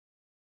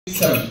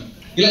7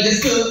 ఇలా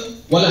జస్ట్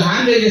వాళ్ళ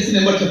hand raise చేసి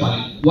నెంబర్ చెప్పాలి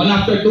 1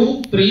 after 2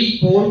 3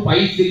 4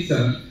 5 6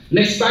 7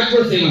 నెక్స్ట్ బ్యాచ్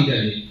కూడా సేమ్ అంతే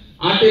అండి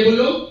ఆ టేబుల్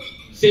లో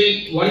సేమ్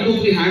 1 2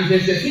 3 హ్యాండ్స్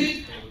రేజ్ చేసి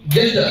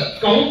జస్ట్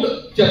కౌంట్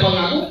చెప్పాలి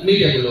నాకు మీ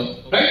టేబుల్ లో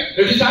right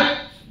ready start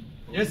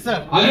yes sir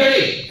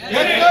already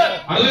yes sir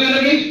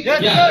అర్థమైందండి yes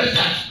sir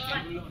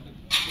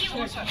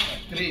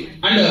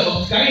and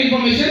sky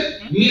information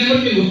me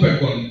number మీరు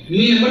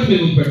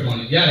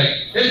గుర్తుపెట్టుకోండి yeah right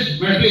help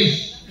madam please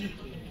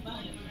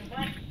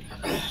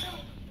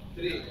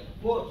 3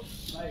 4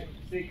 5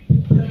 6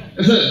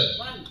 yes sir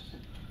 1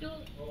 2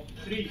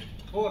 3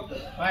 4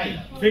 5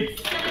 6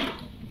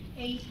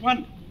 8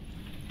 1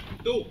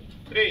 2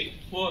 3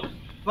 4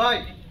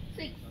 5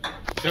 6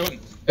 7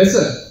 yes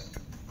sir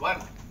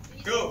 1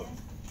 2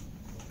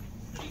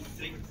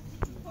 3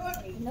 4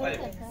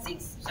 5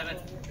 6 7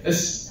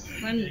 yes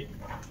 1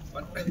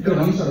 ఇక్కడ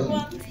 1 sir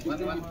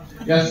 1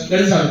 yes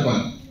that is our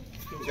one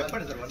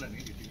చెప్పండి sir 1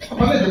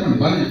 అని చెప్పండి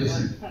 1 చెప్పండి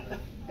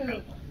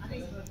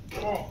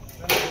 4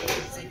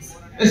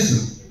 yes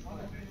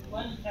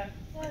 1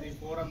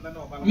 4 అందరూ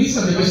ఒక మీ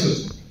sir the best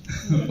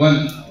 1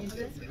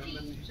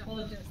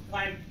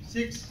 5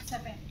 6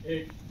 7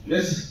 8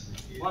 yes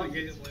 1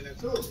 cages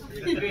 2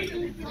 3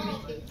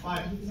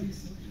 5 6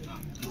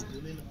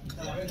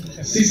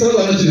 6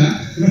 రోజులు వచ్చినా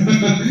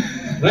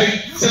రైట్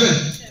 7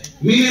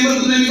 మీ నెంబర్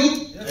ఉందా మీకు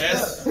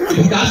yes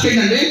ఇప్పుడు టాస్క్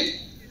ఏంటంటే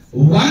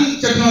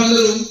 1 చెప్పిన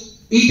వాళ్ళందరూ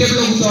ఈ టేబుల్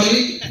లో కూర్చోవాలి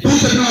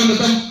 2 చెప్పిన వాళ్ళు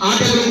మొత్తం ఆ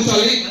టేబుల్ లో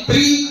కూర్చోవాలి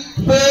 3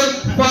 4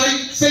 5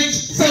 6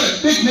 7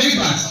 pick make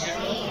pass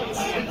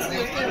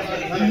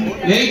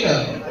 8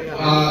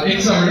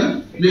 extra madam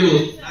మీరు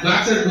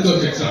బ్యాక్ సైడ్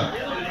కూర్చోవచ్చు extra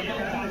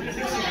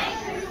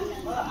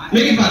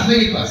make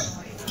it pass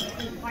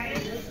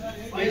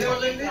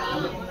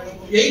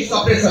 8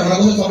 separate sir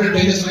మనకు separate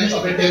benches ఉన్నాయి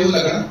separate table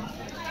అక్కడ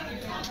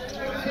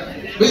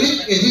with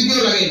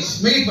your luggage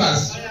make it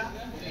pass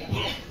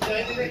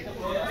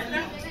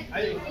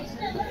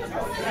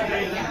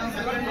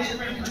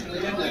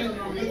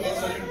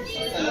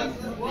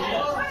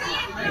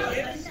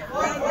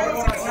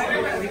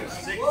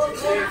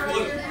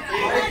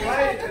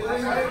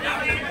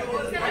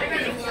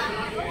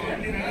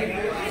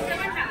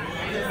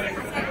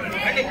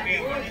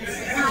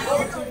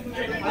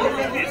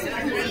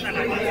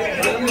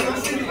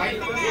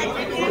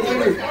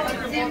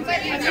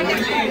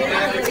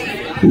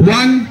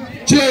One,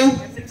 two,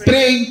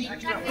 three,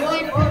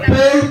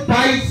 4,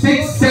 5,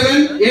 6,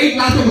 7, 8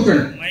 last of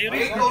కూర్చోండి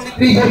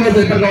 3 4 more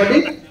చెప్పారు కాబట్టి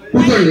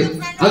కూర్చోండి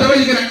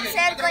otherwise you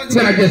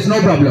can adjust no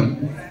problem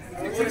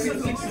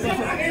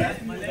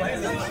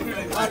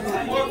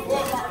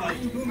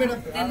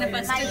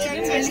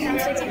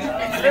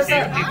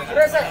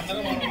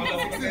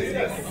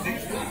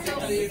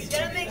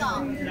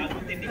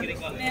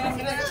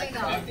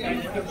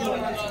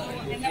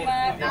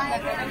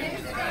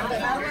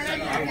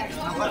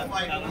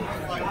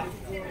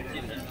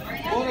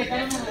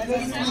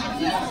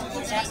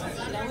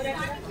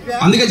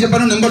అందుకే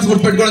చెప్పాను నెంబర్స్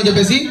గుర్తుపెట్టుకోవాలని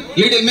చెప్పేసి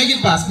మేక్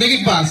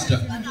ఇట్ ఫాస్ట్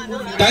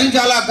టైం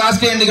చాలా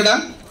కాస్ట్ అయ్యండి ఇక్కడ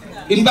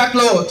ఇంపాక్ట్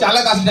లో చాలా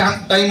కాస్ట్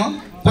టైం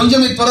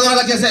కొంచెం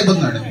త్వరగా చేస్తే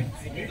అయిపోతున్నాడు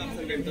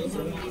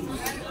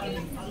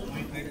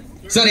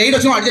సార్ 8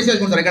 వచ్చి అడ్జస్ట్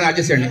చేసుకుంటారు ఇక్కడ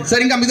అడ్జస్ట్ చేయండి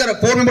సార్ ఇంకా మీ దగ్గర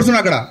 4 మెంబర్స్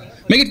ఉన్నారు అక్కడ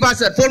make it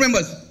fast sir 4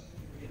 members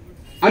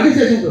adjust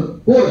చేసుకుంటారు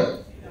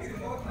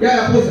 4 yeah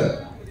 4 sir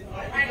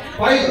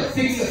 5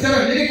 6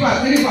 7 make it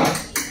fast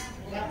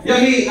yeah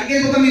me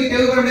luggage మొత్తం మీ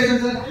టేబుల్ పై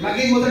పెట్టేయండి సార్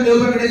లగేజ్ మొత్తం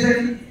టేబుల్ పై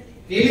పెట్టేయండి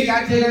ఏమీ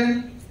క్యాచ్ చేయకండి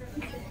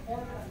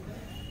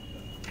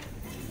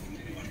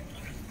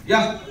yeah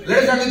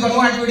let's start with one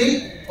more activity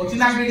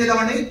చిన్న యాక్టివిటీ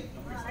చేద్దామండి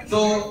సో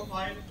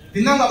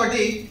తిన్నాం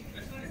కాబట్టి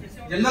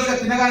జనరల్ గా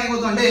తినగానే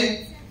ఏమవుతుందంటే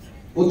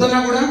ఉత్తన్నా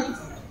కూడా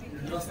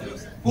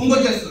కుంగు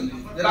వచ్చేస్తుంది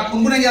ఆ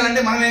కుంగుని ఏం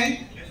చేయాలంటే మనమే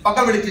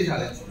పక్కన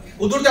పెట్టించేసాలి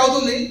కుదిరితే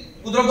అవుతుంది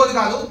కుదరకపోతే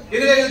కాదు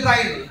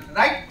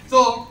రైట్ సో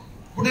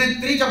ఇప్పుడు నేను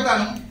 3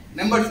 చెప్తాను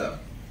నెంబర్స్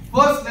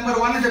ఫస్ట్ నెంబర్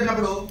 1 అని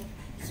చెప్పినప్పుడు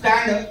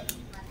stand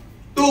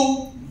 2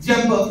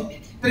 jump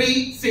 3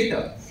 SIT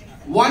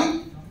 1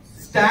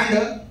 stand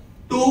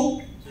 2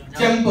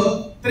 jump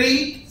 3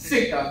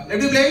 SIT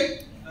let me play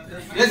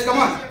yes come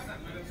on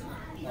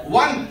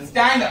 1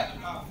 stand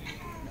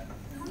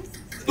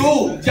 2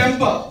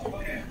 jump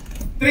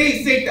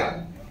 3 sit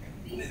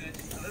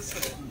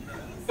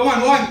come on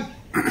 1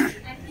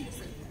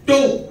 2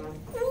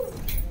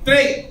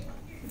 3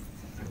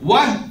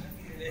 1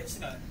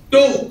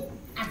 2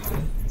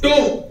 2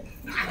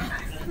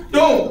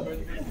 2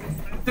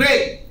 3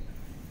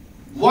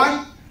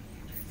 1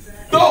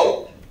 2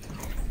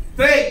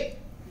 3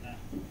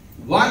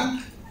 1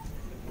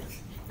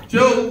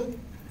 2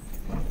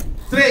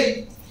 3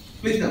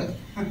 please down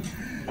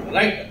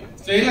right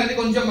so ఏంటంటే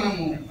కొంచెం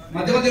మనము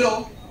మధ్య మధ్యలో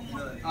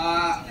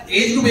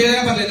ఏజ్ గ్రూప్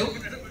ఏదైనా పర్లేదు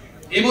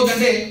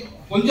ఏమవుతుందంటే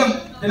కొంచెం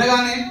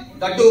తినగానే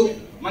గట్టు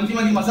మంచి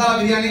మంచి మసాలా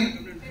బిర్యానీ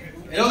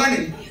ఎలా ఉందండి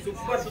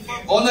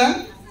బాగుందా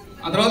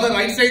ఆ తర్వాత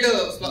రైట్ సైడ్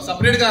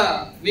సపరేట్ గా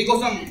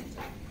మీకోసం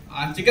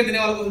చికెన్ తినే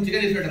వాళ్ళ కోసం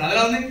చికెన్ చేసి పెట్టారు అది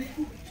ఎలా ఉంది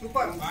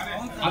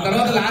ఆ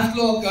తర్వాత లాస్ట్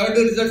లో కర్డ్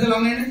రిజల్ట్స్ ఎలా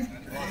ఉన్నాయండి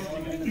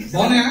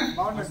బాగున్నాయా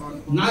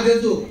నాకు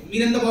తెలుసు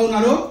మీరెంత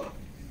బాగున్నారో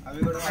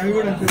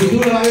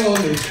రుజువులు అలాగే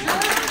ఉంది.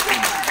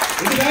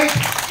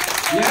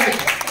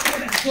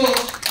 సో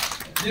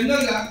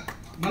జనరల్ గా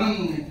మనం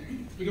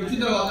ఇక్కడ వచ్చిన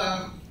తర్వాత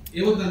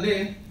ఏమవుతుందంటే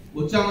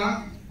వచ్చామా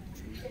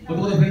కొత్త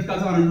కొత్త ఫ్రెండ్స్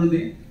కలిసామని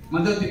ఉంటుంది,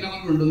 మధ్యలో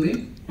తిన్నామని ఉంటుంది.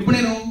 ఇప్పుడు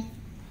నేను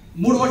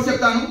 3 వర్డ్స్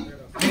చెప్తాను.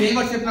 నేను ఏ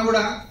వర్డ్స్ చెప్పినా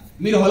కూడా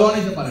మీరు హలో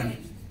అనే చెప్పాలండి.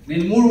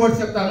 నేను 3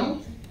 వర్డ్స్ చెప్తాను,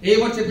 ఏ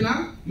వర్డ్ చెప్పినా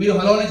మీరు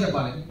హలో అనే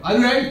చెప్పాలి. Are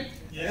you right?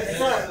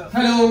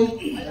 Hello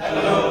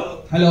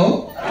hello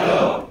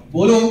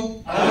బోలో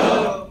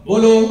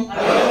బోలో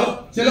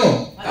చలో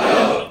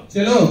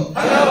చలో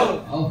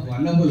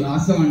వండర్ఫుల్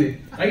ఆసమ్ అండి.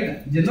 రైట్.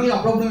 జనరల్ గా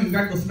అప్పుడప్పుడు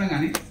ఇంపాక్ట్ వస్తున్నాం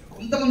కానీ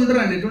కొంతమంది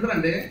ఉంటారండి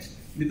ఎట్లుంటారంటే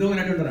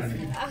నిద్రపోయినట్టు ఉంటారండి.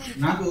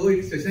 నాకు ఈ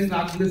సెషన్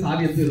రాకుండా సార్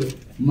చెప్పారు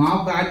మా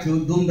బ్యాచ్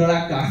ధూమ్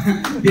ధడాక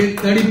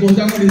తడి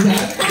పోసామని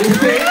సార్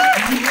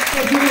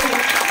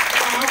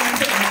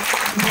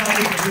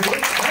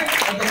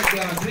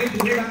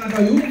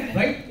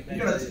రైట్.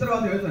 ఇక్కడ వచ్చిన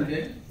తర్వాత ఏమవుతుందంటే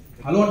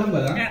హలో అంటాం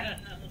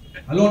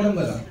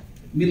కదా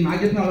మీరు నాకు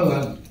చెప్పిన హలో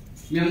కాదు.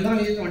 మీ అందరం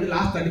ఏం చేస్తామంటే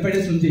లాస్ట్ 35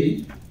 days నుంచి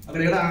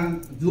అక్కడ ఇక్కడ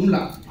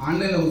జూమ్లా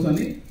ఆన్లైన్లో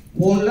కూర్చొని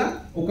ఫోన్లో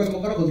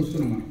ఒకరికొకరు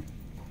చూసుకున్నాం మనం.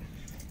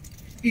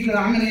 ఇక్కడ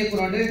ఆన్లైన్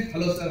చెప్పుకున్నాం అంటే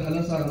hello sir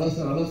hello sir hello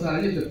sir hello sir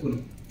అని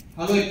చెప్పుకున్నాం.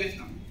 హలో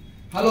చెప్పేసినాం.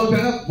 హలో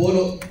అయిపోయాక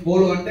బోలో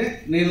బోలో అంటే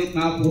నేను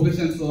నా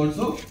ప్రొఫెషన్ సో అండ్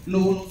సో,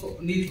 నువ్వు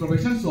నీ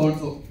ప్రొఫెషన్ సో అండ్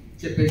సో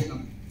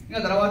చెప్పేసినాం.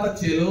 ఇంకా తర్వాత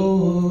చెలో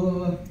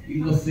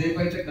ఇంకో సేపు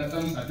అయితే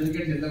గతం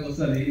సర్టిఫికేట్ ఎంతకు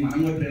వస్తుంది, మనం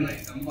కూడా ట్రైన్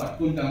అవుతాం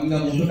పట్టుకుంటాం ఇంకా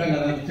ఉంటుంటాం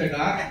కదా వచ్చాక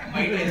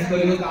బయట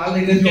వేసుకొని కాల్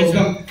దగ్గర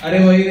చూస్తాం అరే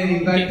పోయి నేను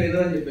ఇంపాక్ట్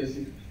ట్రైనర్ అని చెప్పేసి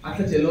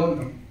అట్లా చెలో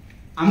అంటాం.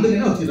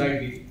 అందుకనే వచ్చి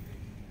రైట్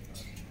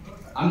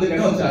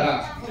అందుకనే వచ్చారా?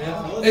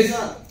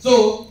 So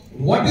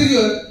what is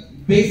your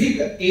basic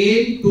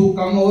aim to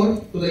come over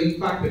to the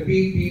impact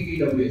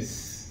PPTWS?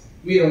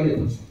 మీరు ఏమని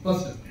చెప్పచ్చు?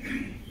 ఫస్ట్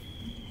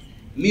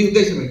మీ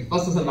ఉద్దేశం ఏంటి?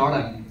 ఫస్ట్ అసలు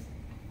రావడానికి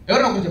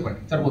ఎవరైనా ఒకటి చెప్పండి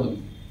సరిపోతుంది.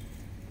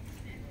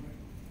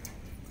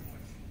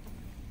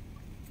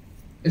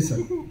 Yes sir.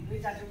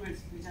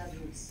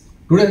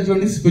 Today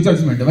achievement future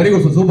achievement. Very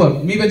good sir, super.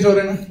 మీ బెంచ్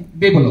ఎవరైనా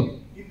పేపర్లో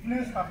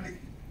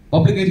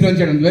పబ్లిక్ ఇన్ఫ్లుయెన్స్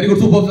చేయడం. Very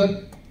good, super sir.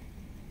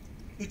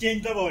 To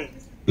change the world.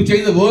 To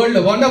change the world.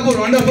 Wonderful,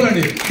 wonderful and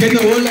change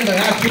the world and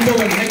keep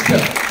over next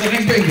the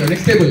next page,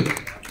 next table.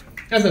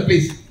 Yes sir,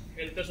 please.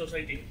 Help the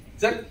society.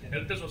 Sir?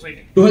 Help the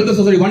society. To help the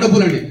society.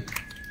 Wonderful and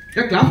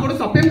yeah, class photo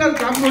supply ka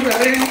class photo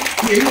arre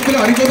ye mukku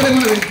ari photo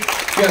manade.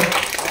 Yes.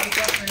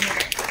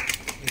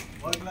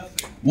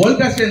 World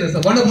class trainer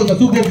sir. Wonderful sir,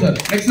 super sir.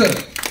 Next sir.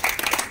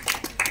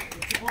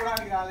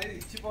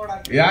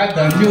 Yeah,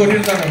 danji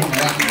kotin sir.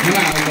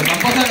 Mana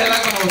compulsory ela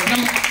mana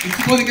vasnam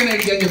ichipodikane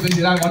idea అని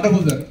చెప్పింది.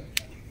 Wonderful sir.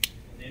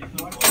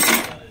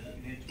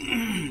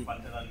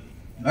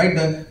 Right.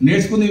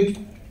 నేర్చుకుని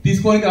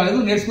తీసుకోనికి రాలేదు,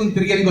 నేర్చుకుని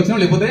తిరిగేకి వచ్చినాం.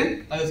 లేకపోతే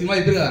అది cinema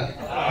చెప్పారు కదా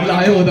ఇలా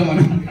ఆగే పోతాం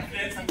మనం.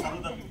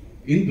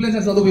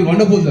 ఇన్ఫ్లుయెన్సర్ చదువు.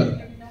 Wonderful sir.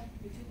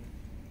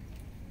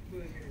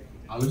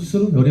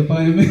 ఆలోచిస్తారు ఎవరు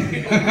చెప్పాలి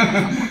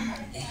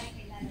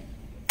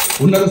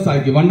ఉన్నత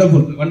స్థాయికి.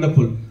 Wonderful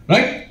wonderful.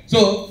 రైట్. సో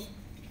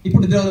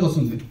ఇప్పుడు నిద్ర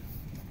వస్తుంది.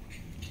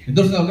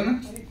 నిద్ర వస్తుంది ఓకేనా?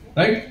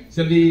 Right.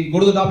 Shall we go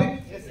to the topic?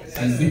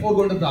 And before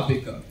go to the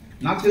topic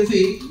నాకు తెలిసి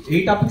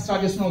 8 టాపిక్స్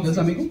స్టార్ట్ చేస్తున్నావు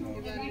తెలుసా మీకు?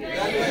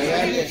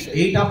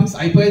 8 టాపిక్స్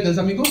అయిపోయాయి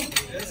తెలుసా మీకు?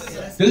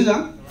 తెలుసా?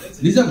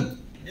 నిజం.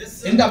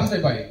 ఎన్ని టాపిక్స్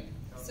అయిపోయాయి?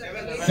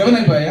 7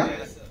 అయిపోయాయా?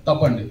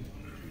 తప్పండి.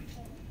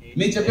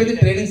 మీరు చెప్పేది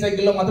ట్రైనింగ్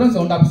సైకిల్లో మాత్రం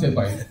 7 టాపిక్స్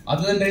అయిపోయాయి.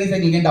 అతను ట్రైనింగ్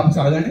సైకిల్ ఏం టాపిక్స్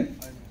అడగండి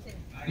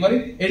మరి.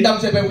 ఎన్ని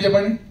టాపిక్స్ అయిపోయాయి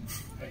చెప్పండి.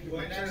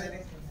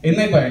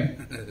 ఎన్ని అయిపోయాయి?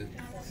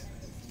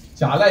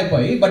 చాలా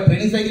అయిపోయాయి. బట్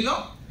ట్రైనింగ్ సైకిల్లో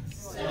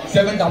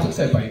 7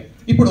 టాపిక్స్ అయిపోయాయి.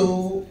 ఇప్పుడు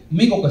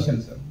మీకు ఒక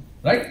question sir.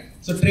 Right.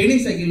 So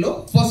training సైకిల్లో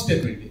ఫస్ట్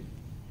స్టెప్ ఏంటి?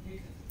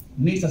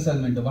 Needs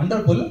assessment.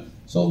 వండర్ఫుల్.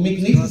 సో మీకు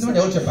నీడ్స్ అసెస్మెంట్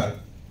ఎవరు చెప్పారు?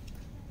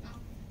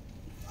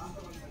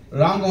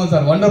 Ram Kumar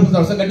sir. Wonderful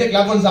sir. గట్టే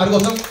clap కొనండి సార్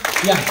కోసం.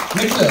 Yeah.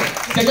 Next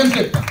second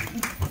step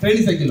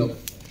training సైకిల్లో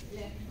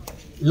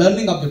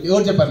లెర్నింగ్ ఆబ్జెక్ట్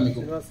ఎవరు చెప్పారు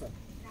మీకు?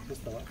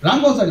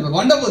 రామ్ కుమార్ సార్ చెప్పారు.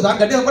 Wonderful sir.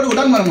 గట్టే ఒకటి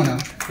ఉండాలి మనం మన.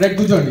 రైట్,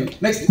 కూర్చోండి.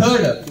 Next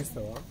third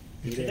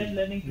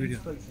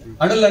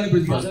adult learning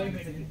principal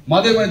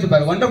Madhav అని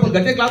చెప్పారు. వండర్ఫుల్.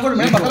 గట్టే క్లాప్ కొనండి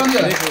మేడం. పక్కన ఉంది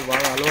కదా.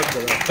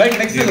 రైట్.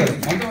 నెక్స్ట్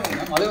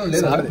మాధవ్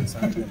లేదు.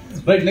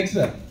 Right. Next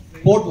sir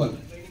fourth one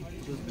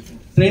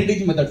train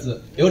teaching methods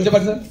ఎవరు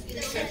చెప్పారు సార్?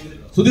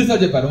 సుధీర్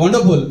సార్ చెప్పారు.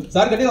 Wonderful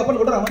sir. గట్టిగా అప్పటి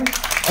కూడా రామని.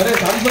 అరే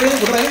సార్ కూడా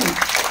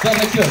సార్.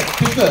 నెక్స్ట్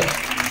ఫిఫ్త్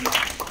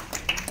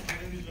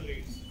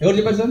ఎవరు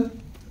చెప్పారు sir?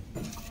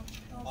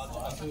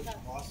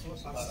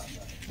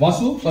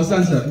 Vasu first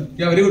answer.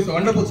 Yeah, very good sir.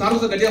 Wonderful sir.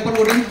 Sir గట్టిగా అప్పటి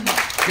కూడా.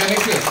 యా,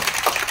 నెక్స్ట్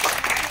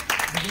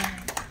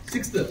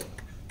సిక్స్త్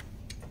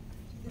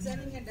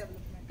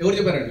ఎవరు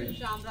చెప్పారండి?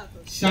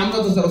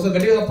 శ్యామరాజు సార్. ఒకసారి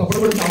గట్టిగా అప్పుడు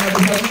కూడా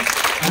Shyamaraju sir.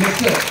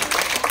 Next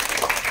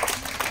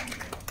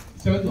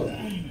seventh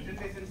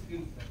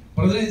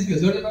present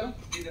skills ఎవరు చెప్పారు?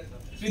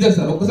 శ్రీధర్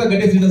సార్. ఒక్కసారి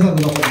గట్టిగా Sridhar sir.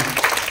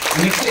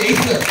 Next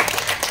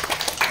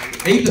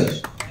eighth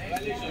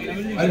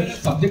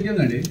subject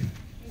ఏంటండి?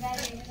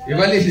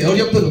 ఎవాల్యుయేషన్ ఎవరు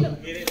చెప్తారు?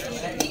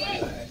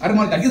 అరే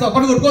మన గట్టి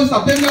అప్పటి కొట్టుకోవాలి.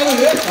 సబ్జెక్ట్ కాదు.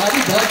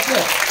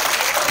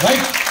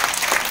 రైట్.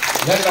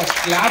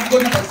 క్లాప్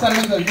కొట్టిన ప్రతిసారి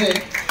అంటే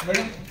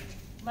madam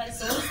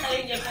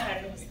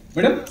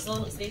madam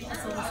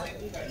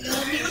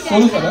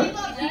Sonu Sarah?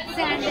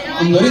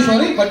 I'm very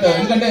sorry, but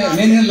ఎందుకంటే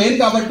నేను లేను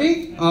కాబట్టి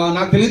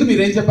నాకు తెలియదు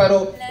మీరు ఏం చెప్పారో.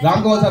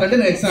 రామ్ కుమార్ సార్ అంటే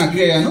నేను ఎక్స్ట్రా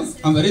అగ్రీ అయ్యాను.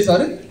 I'm very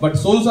sorry, but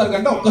Sonu sir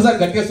కంటే ఒక్కసారి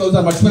గట్టిగా సోను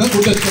సార్ మర్చిపోయినా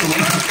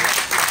గుర్తొచ్చుకున్నాను.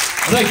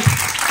 Right,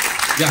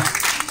 yeah.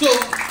 సో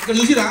ఇక్కడ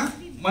చూసిరా,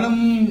 మనం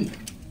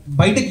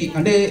బయటకి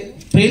అంటే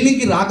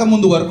ట్రైనింగ్కి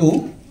రాకముందు వరకు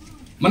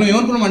మనం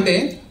ఏమనుకున్నామంటే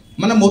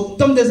మనం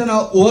మొత్తం తెలిసిన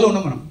ఊహలో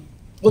ఉన్నాం. మనం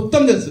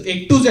మొత్తం తెలుసు,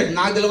 ఎగ్ టు జెడ్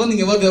నాకు తెలియదు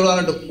ఇంకెవరు తెలియదు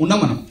అన్నట్టు ఉన్నాం.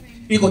 మనం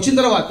ఇక్కడికి వచ్చిన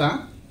తర్వాత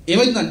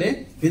ఏమైందంటే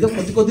ఏదో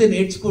కొద్దిగా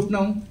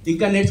నేర్చుకుంటున్నాం,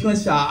 ఇంకా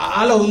నేర్చుకునేది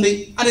చాలా ఉంది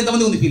అని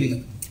ఎంతమంది ఉంది ఫీలింగ్.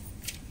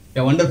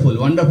 వండర్ఫుల్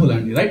వండర్ఫుల్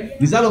అండి, రైట్.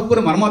 నిజాలు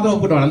ఒప్పుకోరు, మనం మాత్రం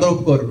ఒప్పుకుంటాం, అందరూ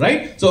ఒప్పుకోరు,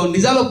 రైట్. సో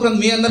నిజాలు ఒప్పుకున్నాం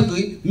మీ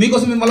అందరికి,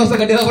 మీకోసం మీరు మళ్ళీ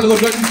ఒకసారి గట్టిగా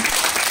కొట్టుకోండి.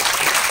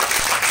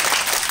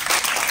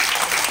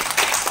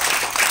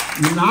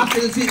 నాకు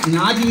తెలిసి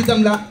నా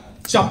జీవితంలో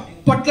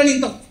చప్పట్లని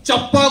ఇంత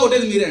చప్పా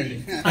కొట్టేది మీరే అండి.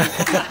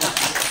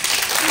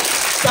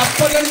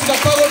 చప్పట్లని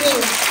చప్పా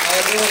కొట్టేది.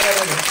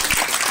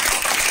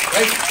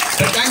 Right,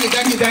 thank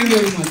you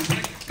very much.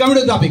 Coming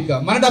to topic,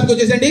 మన టాపిక్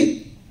వచ్చేసండి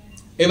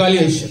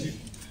ఎవాల్యుయేషన్.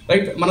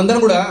 రైట్,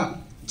 మనందరం కూడా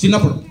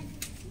చిన్నప్పుడు,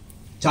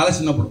 చాలా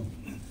చిన్నప్పుడు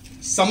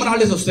సమ్మర్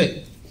హాలిడేస్ వస్తాయి.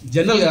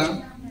 జనరల్గా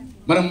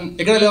మనం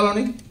ఎక్కడ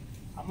వెళ్ళాలని?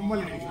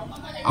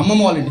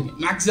 అమ్మమ్మ వాళ్ళ ఇంటికి.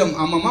 మ్యాక్సిమం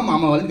అమ్మమ్మ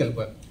మామ వాళ్ళ ఇంటికి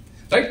వెళ్ళిపోయారు,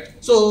 రైట్.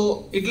 సో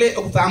ఇట్లే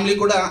ఒక ఫ్యామిలీ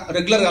కూడా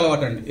రెగ్యులర్గా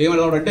అలవాటు అండి. ఏం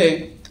అలవాటు అంటే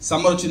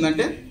సమ్మర్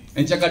వచ్చిందంటే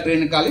ఎంచక్క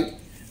ట్రైన్ ఎక్కాలి,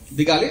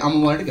 దిగాలి,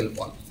 అమ్మమ్మ వాళ్ళ ఇంటికి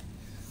వెళ్ళిపోవాలి.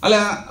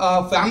 అలా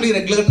ఫ్యామిలీ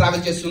రెగ్యులర్గా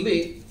ట్రావెల్ చేస్తుంది.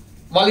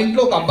 వాళ్ళ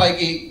ఇంట్లో ఒక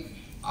అబ్బాయికి,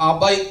 ఆ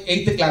అబ్బాయి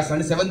 8th క్లాస్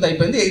అంటే 7th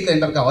అయిపోయింది, 8th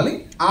ఎంటర్ కావాలి.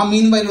 ఆ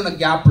మీన్ వైల్ ఉన్న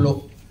గ్యాప్లో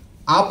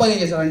ఆ అబ్బాయి ఏం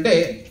చేశారంటే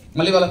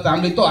మళ్ళీ వాళ్ళ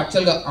ఫ్యామిలీతో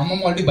యాక్చువల్గా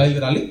అమ్మమ్మ వాళ్ళకి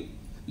బయలుదేరాలి.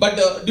 But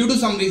due to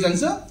some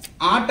reasons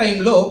ఆ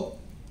టైంలో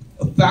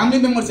ఫ్యామిలీ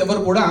మెంబర్స్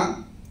ఎవరు కూడా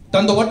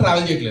తనతో పాటు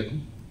ట్రావెల్ చేయట్లేదు.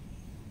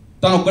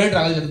 తను ఒక్కడే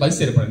ట్రావెల్ చేసే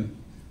పరిస్థితి ఏర్పడింది.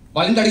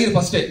 వాళ్ళ ఇంటి అడిగారు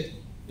ఫస్టే,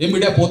 ఏం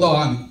బిడ్డ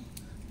పోతావా అని.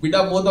 బిడ్డ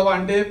పోతావా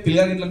అంటే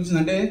పిల్లగానికి ఎట్లా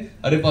వచ్చిందంటే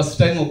అరే ఫస్ట్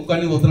టైం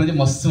ఒక్కడిని పోతున్నా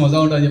మస్తు మజా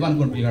ఉంటుంది అని చెప్పి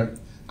అనుకోండి. పిల్లాడు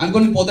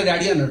అనుకోని పోతా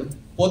డాడీ అన్నాడు,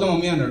 పోతా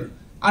మమ్మీ అన్నాడు.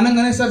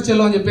 అనగానే సార్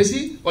చెల్లో అని చెప్పేసి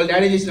వాళ్ళ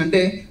డాడీ చేసిందంటే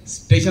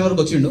స్టేషన్ వరకు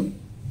వచ్చిండు,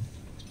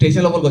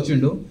 స్టేషన్ లోపలికి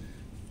వచ్చిండు,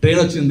 ట్రైన్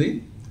వచ్చింది,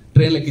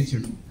 ట్రైన్లో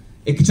ఎక్కించిండు.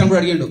 ఎక్కించినప్పుడు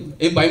అడిగాడు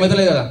ఏం భయం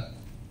అవుతలేదు కదా,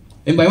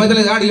 ఏం భయం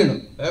అవుతలేదా అడిగాడు.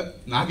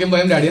 నాకేం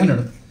భయం డాడీ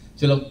అన్నాడు.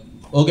 చలో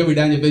ఓకే బిడ్డ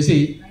అని చెప్పేసి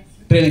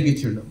ట్రైన్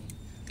ఎక్కించిండు.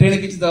 ట్రైన్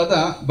ఎక్కించిన తర్వాత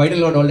బయట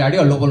వాళ్ళ డాడీ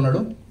వాళ్ళ లోపల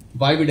ఉన్నాడు.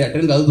 బాయ్ బిడ్డ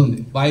ట్రైన్ కదులుతుంది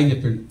బాయ్ అని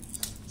చెప్పిండు.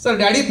 సార్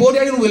డాడీ పో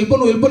డాడీ నువ్వు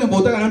వెళ్ళిపో నేను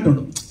పోతా అని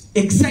అంటుండు.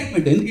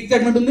 ఎక్సైట్మెంట్, ఎందుకు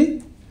ఎక్సైట్మెంట్ ఉంది?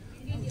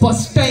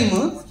 ఫస్ట్ టైం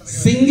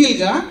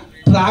సింగిల్గా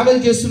ట్రావెల్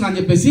చేస్తున్నా అని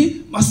చెప్పేసి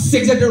మస్తు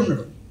ఎగ్జైటెడ్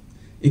ఉన్నాడు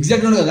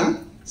కదా.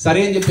 సరే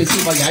అని చెప్పేసి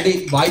వాళ్ళ డాడీ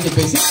బాయ్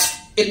చెప్పేసి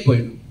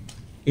వెళ్ళిపోయాడు.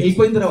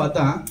 వెళ్ళిపోయిన తర్వాత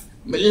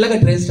మెల్లగా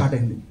ట్రైన్ స్టార్ట్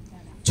అయింది.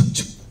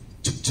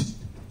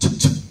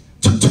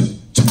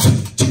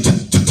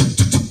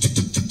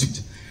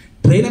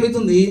 ట్రైన్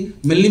అవుతుంది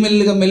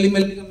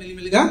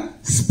మెల్లిమెల్లిగా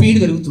స్పీడ్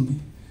పెరుగుతుంది.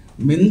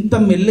 ఎంత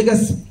మెల్లిగా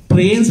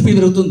ట్రైన్ స్పీడ్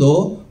పెరుగుతుందో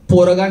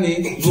పోరగానే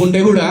గుండె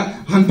కూడా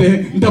అంతే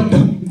dub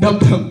dub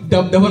dub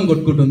dub dub అని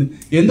కొట్టుకుంటుంది.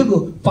 ఎందుకు?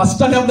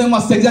 ఫస్ట్ అంటే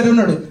మస్తు ఎగ్జైట్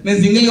ఉన్నాడు, నేను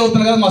సింగిల్గా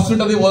అవుతున్నాను కదా మస్తు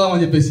ఉంటుంది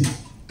పోదామని చెప్పేసి.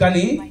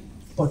 కానీ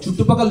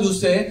చుట్టుపక్కల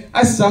చూస్తే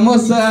ఆ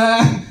సమోసా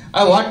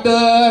ఆ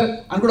వాటర్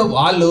అని కూడా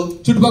వాళ్ళు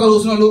చుట్టుపక్కల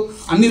చూసిన వాళ్ళు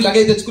అన్ని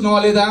లగేజ్ తెచ్చుకున్నావా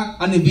లేదా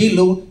అని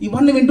వీళ్ళు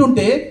ఇవన్నీ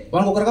వింటుంటే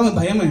వాళ్ళకి ఒక రకమైన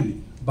భయం అయింది.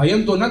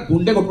 భయంతోన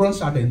గుండె కొట్టుకోవడం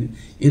స్టార్ట్ అయింది.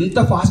 ఎంత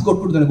ఫాస్ట్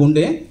కొట్టుకుంటుంది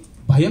గుండె,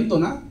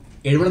 భయంతోన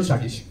ఏడవడం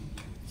స్టార్ట్ చేసి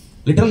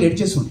లిటరల్ ఏడ్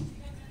చేస్తుంది.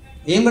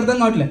 ఏం అర్థం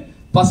కావట్లేదు.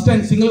 ఫస్ట్ టైం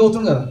సింగిల్గా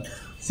అవుతుంది కదా,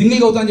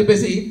 సింగిల్గా అవుతా అని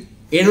చెప్పేసి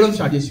ఏడవడం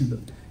స్టార్ట్ చేసిండు.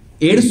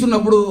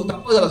 ఏడుస్తున్నప్పుడు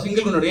తప్పదు కదా,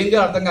 సింగిల్గా ఉన్నాడు, ఏం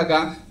చేయాలి అర్థం కాక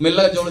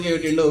మెల్లగా జోడు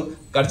చేయబెట్టిండు.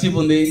 కర్చీప్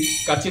ఉంది,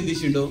 కర్చీప్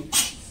తీసిండు.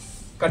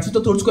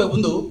 కర్చీప్తో తుడుచుకోే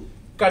ముందు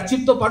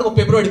కర్చీప్తో పాటు ఒక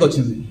పేపర్ బయటకు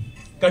వచ్చింది.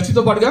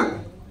 కర్చీప్తో పాటుగా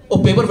ఒక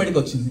పేపర్ బయటకు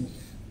వచ్చింది.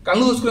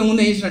 కళ్ళు చూసుకునే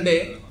ముందు ఏం చేసిందంటే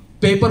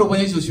పేపర్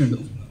ఓపెన్ చేసి చూసిండు.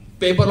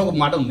 పేపర్లో ఒక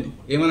మాట ఉంది,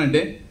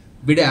 ఏమనంటే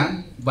బిడ్డ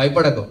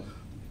భయపడకు,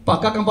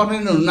 పక్క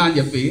కంపార్ట్మెంట్ నేను ఉన్నా అని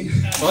చెప్పి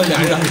వాళ్ళు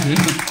డాడీ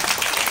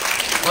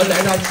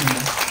రాసింది.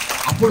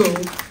 అప్పుడు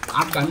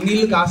ఆ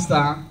కన్నీళ్ళు కాస్త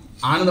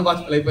ఆనంద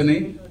బాష్పాలు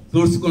అయిపోయినాయి.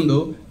 తుడుచుకుంటూ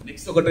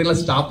నెక్స్ట్ ఒక ట్రైన్లో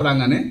స్టాప్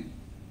రాగానే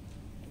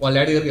వాళ్ళ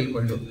డాడీ దగ్గరికి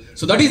వెళ్ళిపోయాడు.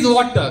 So that is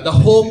what the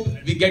hope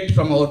we get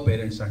from our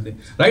parents అండి,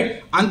 రైట్.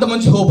 అంత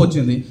మంచి హోప్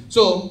వచ్చింది.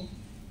 So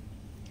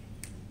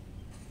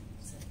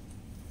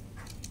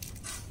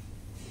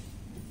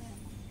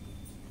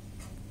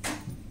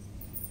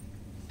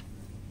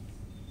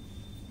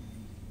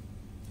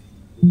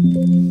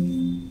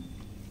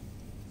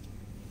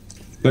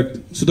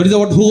that is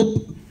what hope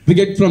we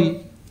get from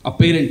a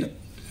parent,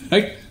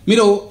 right.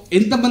 మీరు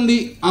ఎంతమంది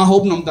ఆ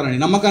హోప్ నమ్ముతారండి,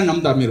 నమ్మకాన్ని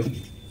నమ్ముతారు మీరు?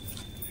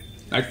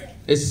 Right,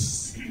 yes.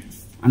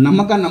 ఆ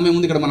నమ్మకాన్ని నమ్మే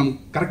ముందు ఇక్కడ మనం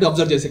కరెక్ట్గా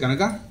అబ్జర్వ్ చేస్తే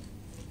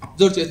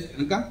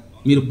కనుక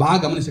మీరు బాగా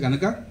గమనిస్తే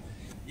కనుక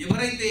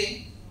ఎవరైతే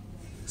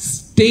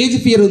స్టేజ్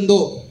ఫియర్ ఉందో,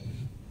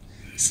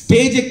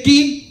 స్టేజ్ ఎక్కి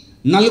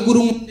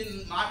నలుగురు ముందు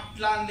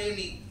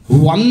మాట్లాడలేని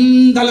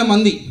వందల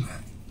మంది,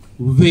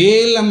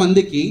 వేల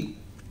మందికి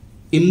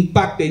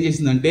ఇంపాక్ట్ ఏం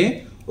చేసిందంటే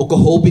ఒక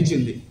హోప్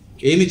ఇచ్చింది.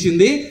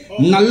 ఏమిచ్చింది?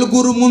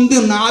 నలుగురు ముందు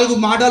 4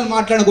 మాటలు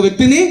మాట్లాడిన ఒక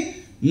వ్యక్తిని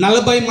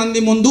 40 మంది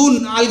ముందు,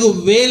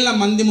 4,000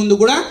 మంది ముందు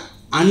కూడా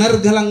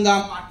అనర్గళంగా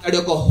మాట్లాడే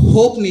ఒక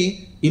హోప్ని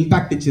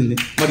ఇంపాక్ట్ ఇచ్చింది.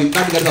 మరి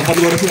ఇంపాక్ట్ గారు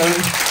తప్పదు కూడా.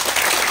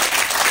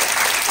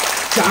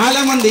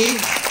 చాలా మంది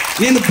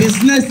నేను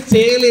బిజినెస్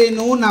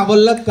చేయలేను, నా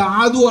వల్ల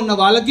కాదు అన్న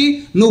వాళ్ళకి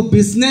నువ్వు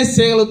బిజినెస్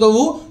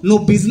చేయగలుగుతావు,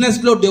 నువ్వు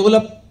బిజినెస్లో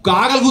డెవలప్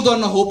కాగలుగుతావు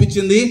అన్న హోప్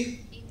ఇచ్చింది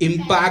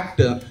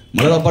ఇంపాక్ట్.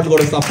 మళ్ళీ తప్పట్టు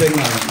కూడా తప్పేం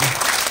కాదు.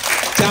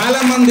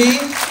 చాలా మంది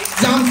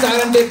ఎగ్జామ్స్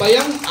రాయాలంటే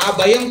భయం, ఆ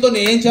భయంతో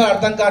ఏం చేయాలో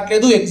అర్థం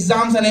కావట్లేదు.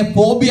 ఎగ్జామ్స్ అనే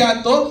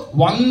ఫోబియాతో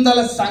వందల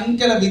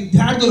సంఖ్యల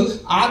విద్యార్థులు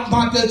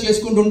ఆత్మహత్యలు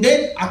చేసుకుంటుంటే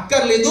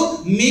అక్కర్లేదు,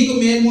 మీకు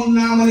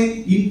మేమున్నామని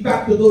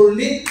ఇంపాక్ట్ తో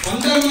ఉండి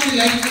వందల మంది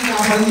లైఫ్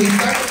కావాలని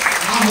ఇంపాక్ట్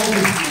ఆ హోప్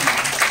ఇస్తున్నారు.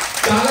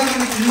 చాలా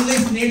మంది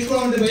ఇంగ్లీష్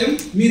నేర్చుకోవాలంటే భయం,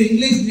 మీరు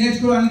ఇంగ్లీష్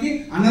నేర్చుకోవడానికి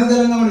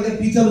అనర్గళంగా మన దగ్గర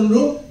టీచర్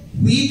ఉన్నారు.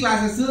 ఫ్రీ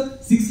క్లాసెస్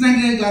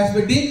 699 క్లాస్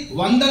పెట్టి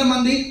వందల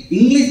మంది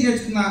ఇంగ్లీష్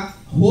నేర్చుకున్న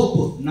హోప్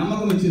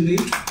నమ్మకం ఇచ్చింది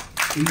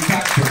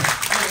ఇంపాక్ట్.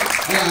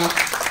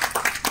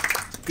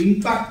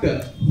 ఇంపాక్ట్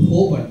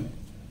హోప్ అండి.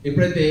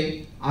 ఎప్పుడైతే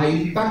ఆ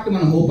ఇంపాక్ట్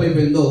మన హోప్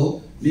అయిపోయిందో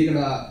మీరు ఇక్కడ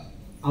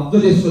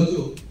అబ్జర్వ్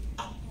చేసుకోవచ్చు.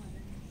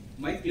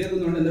 మైక్ క్లియర్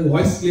ఉందండి,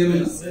 వాయిస్ క్లియర్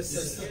అయినా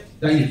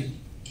థ్యాంక్ యూ.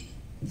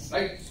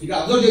 రైట్, ఇక్కడ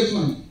అబ్జర్వ్ చేయొచ్చు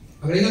మనం.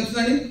 అక్కడ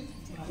ఏమొచ్చిందండి,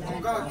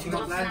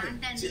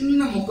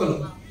 చిన్న మొక్కలు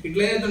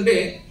ఇట్లా ఏదైతుంటే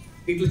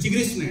ఇట్లా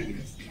చిగురిస్తున్నాయండి.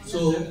 సో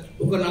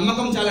ఒక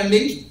నమ్మకం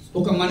చాలండి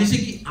ఒక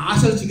మనిషికి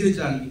ఆశలు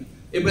చిగురించడానికి.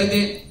 ఎప్పుడైతే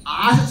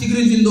ఆశ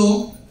చిగురించిందో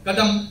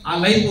కథం ఆ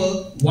లైఫ్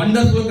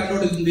వండర్ఫుల్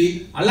కన్వర్ట్ అవుతుంది.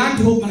 అలాంటి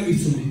హోప్ మనకి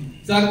ఇస్తుంది.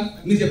 సార్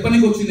మీరు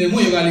చెప్పడానికి వచ్చిందేమో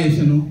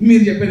ఎవాల్యుయేషన్,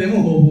 మీరు చెప్పేదేమో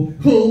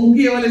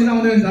హోప్కి ఎవాల్యుయేషన్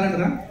సంబంధం సార్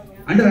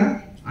అంటారా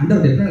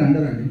డెఫినెట్గా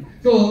అంటారండి.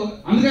 సో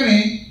అందుకనే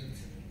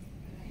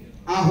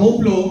ఆ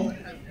హోప్ లో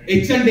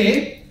హెచ్ అంటే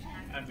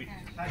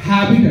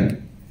హ్యాబిట్ అండి.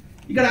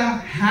 ఇక్కడ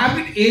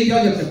హ్యాబిట్ ఏం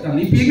చేయాలో చెప్తాను.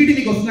 ఈ పీపీటీ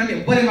మీకు వస్తుందంటే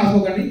ఎవ్వరేం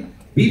రాసుకోకండి.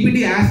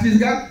 పీపీటీ యాస్టీస్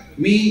గా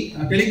మీ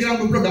టెలిగ్రామ్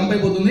గ్రూప్ లో డంప్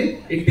అయిపోతుంది.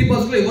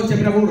 80% ఎవరు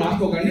చెప్పినప్పుడు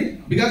రాసుకోకండి.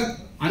 బికాస్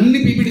అన్ని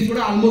పీపీటీస్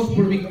కూడా ఆల్మోస్ట్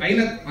ఇప్పుడు మీకు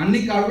అయిన అన్ని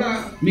కార్డు కూడా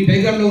మీ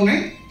టెలిగ్రామ్ లో ఉన్నాయి.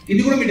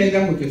 ఇది కూడా మీ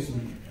టెలిగ్రామ్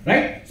వచ్చేస్తుంది.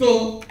 రైట్, సో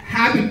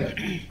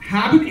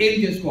హ్యాబిట్ ఏం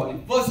చేసుకోవాలి?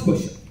 ఫస్ట్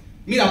క్వశ్చన్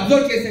మీరు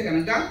అబ్జర్వ్ చేస్తే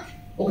కనుక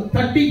ఒక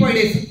 35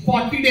 డేస్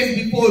 40 డేస్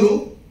బిఫోర్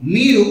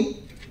మీరు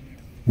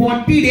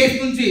 40 డేస్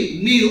నుంచి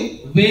మీరు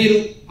వేరు,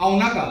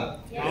 అవునా కాదా?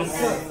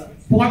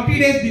 40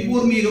 డేస్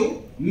బిఫోర్ మీరు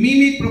మీ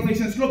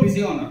ప్రొఫెషన్స్ లో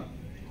బిజీగా ఉన్నారు.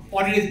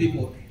 40 డేస్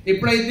బిఫోర్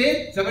ఎప్పుడైతే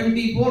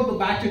 74 టు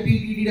బ్యాచ్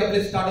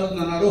టీటీడబ్ల్యూఎస్ స్టార్ట్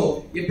అవుతున్నారో,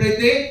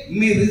 ఎప్పుడైతే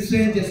మీరు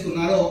రిజిస్ట్రేషన్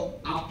చేసుకున్నారో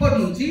అప్పటి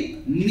నుంచి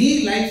మీ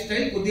లైఫ్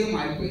స్టైల్ కొద్దిగా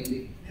మారిపోయింది.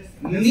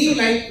 మీ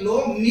లైఫ్ లో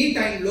మీ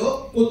టైంలో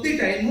కొద్ది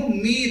టైము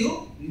మీరు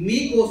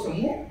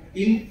మీకోసము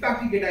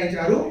ఇంపాక్ట్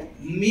కేటాయించారు,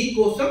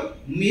 మీకోసం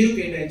మీరు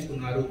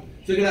కేటాయించుకున్నారు.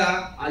 సో ఇక్కడ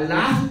ఆ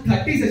లాస్ట్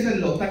 30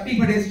 సెషన్ లో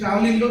 35 డేస్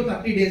ట్రావెలింగ్ లో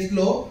 30 డేస్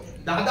లో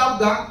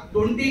దాదాపుగా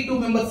 22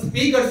 మెంబర్స్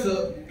స్పీకర్స్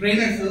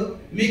ట్రైనర్స్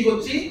మీకు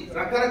వచ్చి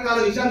రకరకాల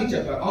విషయాలు మీకు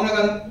చెప్పారు, అవునా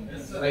కదా?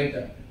 రైట్,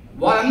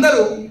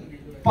 వాళ్ళందరూ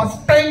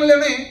ఫస్ట్ టైం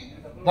లోనే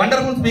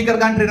వండర్ఫుల్ స్పీకర్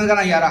కానీ ట్రైనర్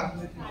కానీ అయ్యారా?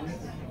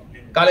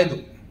 కాలేదు.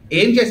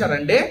 ఏం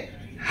చేశారంటే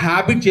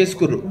హ్యాబిట్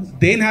చేసుకుర్రు.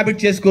 దేని హ్యాబిట్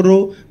చేసుకుర్రు?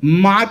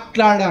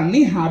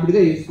 మాట్లాడాన్ని హ్యాబిట్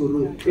గా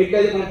చేసుకుర్రు.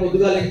 ఎట్లయితే మనం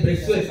పొద్దుగా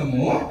బ్రష్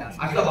చేస్తామో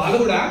అట్లా వాళ్ళు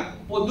కూడా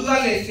పొద్దుగా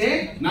లేస్తే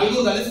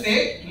నలుగురు కలిస్తే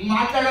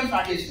మాట్లాడడం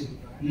స్టార్ట్ చేస్తారు.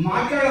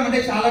 మాట్లాడడం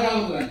అంటే చాలా కాలం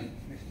ఉంటుందండి.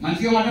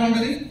 మంచిగా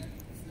మాట్లాడుంటది,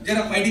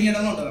 జర ఫైటింగ్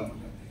చేయడం ఉంటుంది.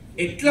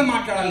 ఎట్లా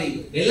మాట్లాడాలి,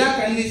 ఎలా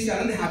కన్విన్స్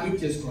చేయాలని హ్యాబిట్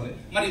చేసుకోవాలి.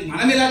 మరి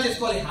మనం ఎలా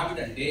చేసుకోవాలి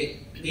హ్యాబిట్ అంటే?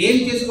 ఏం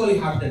చేసుకోవాలి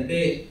హ్యాబిట్ అంటే?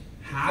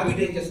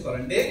 హ్యాబిట్ ఏం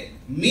చేసుకోవాలంటే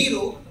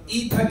మీరు ఈ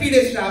 30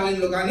 డేస్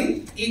ట్రావెలింగ్ లో కానీ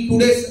ఈ 2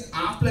 డేస్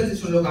ఆఫ్లైన్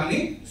సెషన్ లో కానీ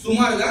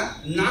సుమారుగా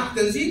నాకు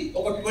తెలిసి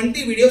ఒక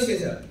 20 వీడియోస్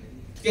చేశారా?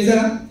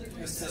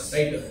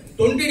 రైట్,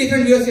 20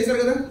 డిఫరెంట్ వీడియోస్ చేశారు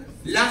కదా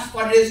లాస్ట్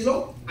 40 డేస్ లో.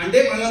 అంటే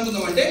మనం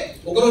అనుకుందాం అంటే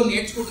ఒకరోజు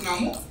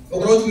నేర్చుకుంటున్నాము,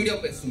 ఒకరోజు వీడియో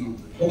చేస్తున్నాము,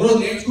 ఒకరోజు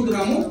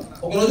నేర్చుకుంటున్నాము,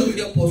 ఒకరోజు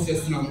వీడియో పోస్ట్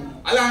చేస్తున్నాము.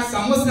 అలా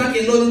సంవత్సరానికి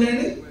ఎన్ని రోజులు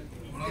ఉన్నాయండి?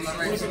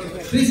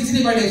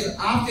 365 డేస్.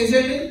 ఆఫ్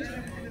చేసేయండి.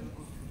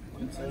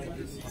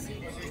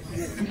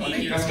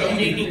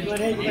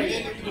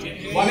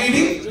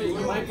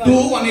 182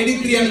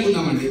 183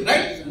 అనుకుందామండి.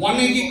 రైట్,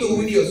 182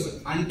 వీడియోస్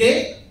అంటే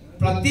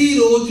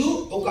ప్రతిరోజు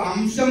ఒక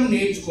అంశం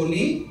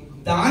నేర్చుకొని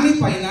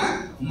దానిపైన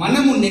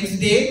మనము నెక్స్ట్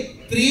డే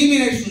 3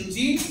 మినిట్స్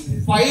నుంచి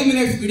 5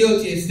 మినిట్స్ వీడియో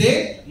చేస్తే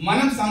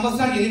మనం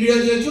సంవత్సరానికి ఎన్ని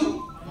వీడియోస్ చేయొచ్చు?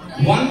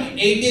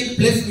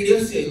 180+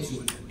 వీడియోస్ చేయొచ్చు.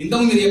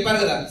 ఇంతకు మీరు చెప్పారు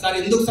కదా సార్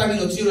ఎందుకు సార్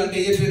నేను వచ్చి అంటే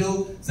ఏం చెప్పారు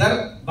సార్?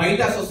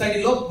 బయట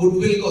సొసైటీలో గుడ్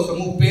విల్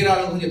కోసము పేరు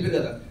రావాలని చెప్పారు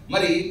కదా.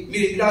 మరి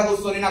మీరు ఇక్కడ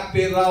కూర్చొని నాకు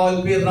పేరు రావాలి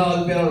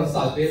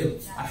వస్తారు పేరు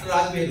అట్లా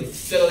రాదు పేరు.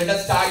 చలో లెట్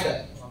us స్టార్ట్.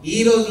 ఈ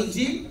రోజు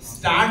నుంచి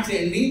స్టార్ట్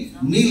చేయండి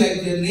మీ లైఫ్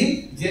జర్నీ.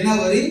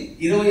 ఫిబ్రవరి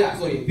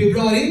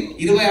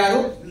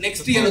 26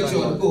 నెక్స్ట్ ఇయర్ వచ్చే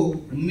వరకు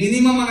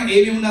మినిమం మన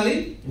ఏమి ఉండాలి?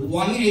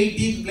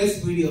 180+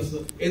 వీడియోస్.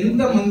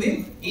 ఎంత మంది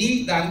ఈ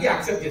దానికి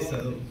యాక్సెప్ట్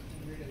చేస్తారు?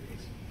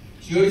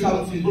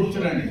 సింపుల్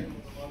ముచ్చడండి,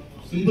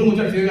 సింపుల్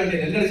ముచ్చట చేయడండి.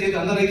 ఎక్కడ చేసి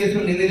అందరూ రేజ్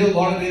చేస్తాం, నేనేదో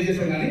బాడీ రేజ్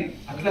చేస్తాను కానీ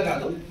అట్లా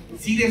కాదు.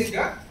 సీరియస్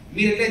గా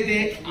మీరు ఎట్లయితే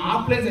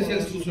ఆఫ్లైన్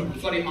సెషన్స్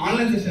చూసినప్పుడు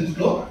ఆన్లైన్ సెషన్స్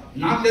లో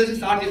నాకు తెలిసి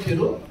స్టార్ట్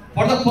చేశారు.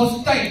 For the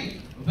first time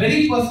very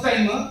first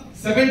time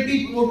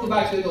 74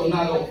 batch అయితే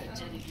ఉన్నారో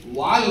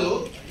వాళ్ళు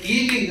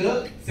ఈవినింగ్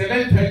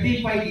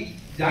 7:35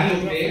 జాయిన్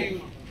అవుతే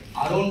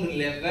అరౌండ్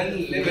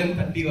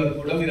 11:30 వరకు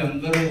కూడా మీరు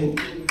అందరూ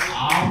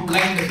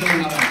ఆఫ్లైన్ సెషన్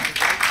ఉన్నారు.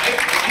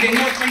 దానికి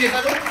ఎన్ని అవర్స్ స్పెండ్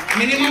చేశారు?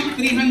 మినిమం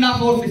 3.5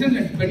 hours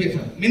స్పెండ్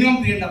చేశారు. Minimum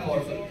 3.5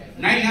 hours.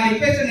 నా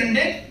రిక్వెస్ట్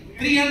ఏంటంటే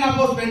 3.5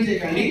 hours స్పెండ్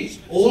చేయకండి.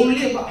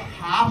 ఓన్లీ ఒక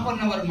హాఫ్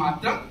అన్ అవర్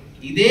మాత్రం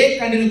ఇదే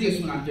కంటిన్యూ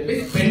చేస్తున్నా అని చెప్పి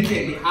స్పెండ్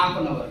చేయండి. Half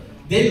an hour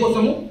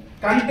దేనికోసము?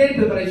 Content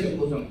preparation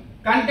కోసం.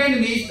 కంటెంట్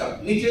మీ ఇష్టం,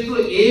 మీ చేతిలో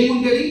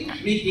ఏముంటది,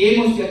 మీకు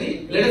ఏమొస్తుంది.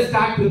 Let us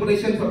start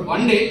preparation for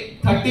 1 day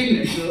 30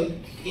 minutes.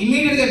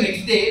 Immediate గా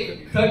నెక్స్ట్ డే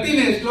 30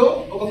 minutes లో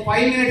ఒక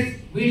 5 minutes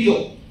వీడియో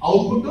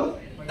అవుట్పుట్,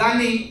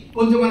 దాన్ని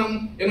కొంచెం మనం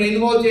ఏమైనా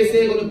ఇన్వాల్వ్ చేస్తే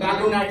కొంచెం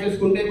బ్యాక్గ్రౌండ్ యాడ్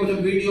చేసుకుంటే, కొంచెం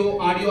వీడియో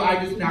ఆడియో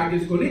యాడ్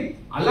చేసుకొని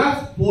అలా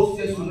post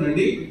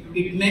చేస్తుండండి.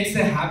 It makes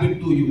a habit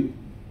to you.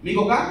 మీకు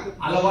ఒక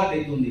అలవాటు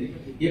అవుతుంది.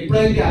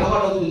 ఎప్పుడైతే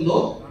అలవాటు అవుతుందో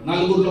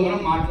నలుగురిలో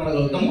మనం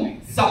మాట్లాడగలుగుతాము,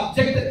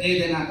 సబ్జెక్ట్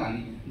ఏదైనా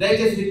కానీ.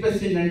 దయచేసి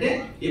రిక్వెస్ట్ ఏంటంటే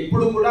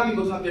ఎప్పుడు కూడా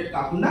మీకు సబ్జెక్ట్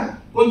కాకుండా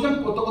కొంచెం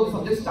కొత్త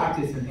సబ్జెక్ట్ స్టార్ట్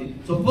చేయండి.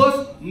 So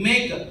first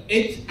make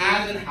it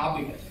as N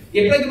habit.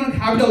 ఎప్పుడైతే మనకి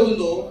హ్యాబిట్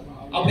అవుతుందో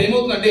అప్పుడు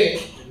ఏమవుతుందంటే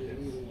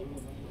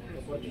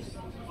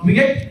we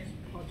get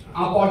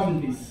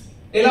opportunities.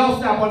 ఎలా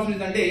వస్తాయి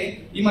ఆపర్చునిటీస్ అంటే,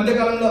 ఈ మధ్య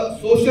కాలంలో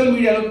సోషల్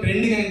మీడియాలో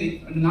ట్రెండింగ్ అయింది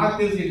అంటే నాకు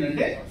తెలిసి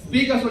ఏంటంటే,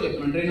 స్పీకర్స్ లో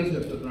చెప్తున్నాను, ట్రైనర్స్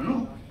చెప్తున్నాను.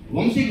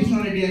 వంశీ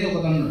కృష్ణారెడ్డి అని ఒక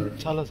తను ఉన్నాడు.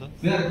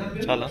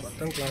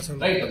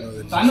 రైట్,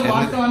 తను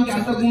వాస్తవానికి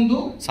అంతకుముందు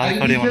చాలా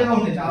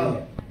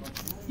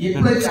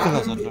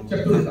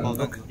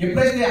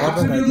ఎప్పుడైతే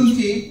ఆప్టిట్యూడ్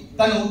నుంచి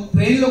తను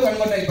ట్రైన్ లో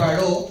కన్వర్ట్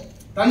అయిపోయాడో,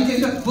 తను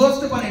చేసిన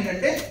ఫస్ట్ పని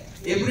ఏంటంటే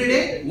everyday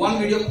 1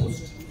 video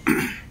post.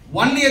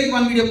 1 year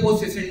 1 video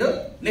post చేసిండు.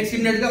 నెక్స్ట్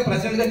ఇమీడియట్ గా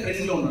ప్రెసెంట్ గా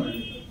ట్రెండింగ్ లో ఉన్నాడు.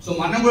 సో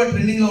మనం కూడా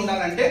ట్రెండింగ్ లో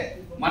ఉండాలంటే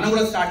మనం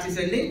కూడా స్టార్ట్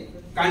చేసేయండి.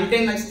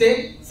 కంటెంట్ నచ్చితే,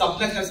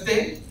 సబ్జెక్ట్ నచ్చితే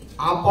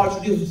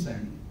ఆపర్చునిటీస్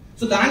వస్తాయండి.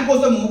 సో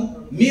దానికోసము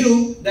మీరు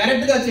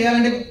డైరెక్ట్ గా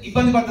చేయాలంటే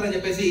ఇబ్బంది పడతారని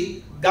చెప్పేసి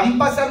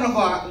కంపల్సరీ ఒక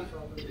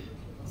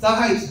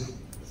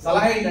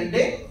సలహా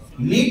ఏంటంటే,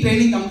 మీ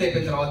ట్రైనింగ్ కంప్లీట్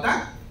అయిపోయిన తర్వాత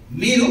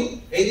మీరు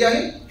ఏం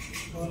చేయాలి?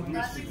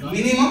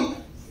 మినిమం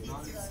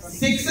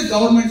 6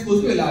 గవర్నమెంట్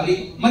స్కూల్స్ వెళ్ళాలి.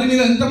 మరి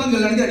మీరు ఎంతమంది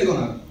వెళ్ళడానికి రెడీగా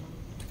ఉన్నారు?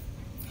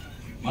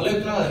 మళ్ళీ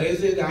చెప్తున్నా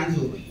రేస్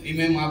హ్యాండ్స్.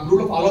 మేము మా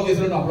గ్రూప్ లో ఫాలో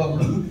చేస్తుంటాం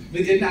అప్పుడప్పుడు.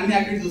 మీరు చేసిన అన్ని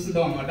యాక్టివిటీస్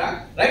చూస్తుంటాం అనమాట.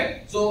 రైట్,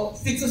 సో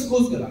 6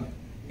 స్కూల్స్ వెళ్ళాలి.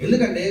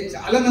 ఎందుకంటే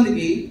చాలా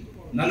మందికి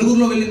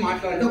నలుగురిలో వెళ్ళి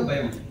మాట్లాడంటే ఒక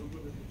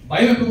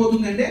భయం ఎప్పుడు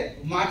పోతుంది అంటే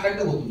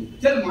మాట్లాడితే పోతుంది.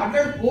 సరే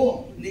మాట్లాడుకో,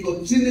 నీకు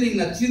వచ్చింది, నీకు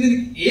నచ్చింది,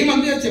 నీకు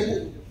ఏమంటే చెప్పు.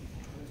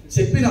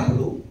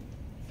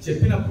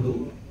 చెప్పినప్పుడు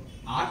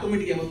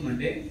ఆటోమేటిక్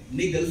ఏమవుతుందంటే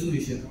నీకు తెలిసిన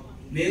విషయం,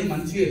 నేను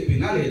మంచిగా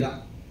చెప్పినా లేదా,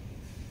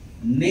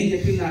 నేను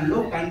చెప్పిన దానిలో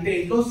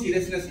కంటెంట్ లో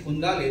సీరియస్నెస్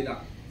ఉందా లేదా,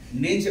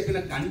 నేను చెప్పిన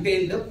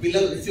కంటెంట్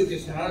పిల్లలు రిసీవ్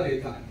చేస్తున్నారా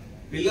లేదా.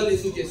 పిల్లలు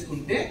రిసీవ్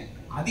చేసుకుంటే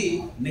అది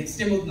నెక్స్ట్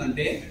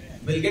ఏమవుతుందంటే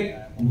విల్ గెట్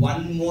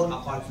 1 more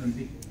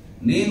ఆపర్చునిటీ.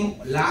 నేను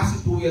లాస్ట్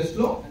 2 years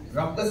లో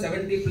రఫ్గా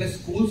 70+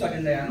 స్కూల్స్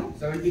అటెండ్ అయ్యాను.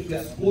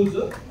 70+ స్కూల్స్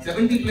లో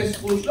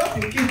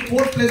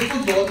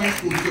 54+ గవర్నమెంట్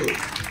స్కూల్స్.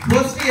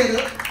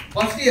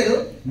 ఫస్ట్ ఇయర్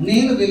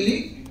నేను వెళ్ళి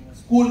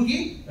స్కూల్ కి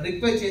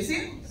రిక్వెస్ట్ చేసి,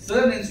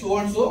 సార్ నేను సో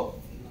అండ్ సో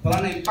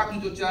ఫలానా ఇంపాక్ట్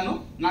నుంచి వచ్చాను,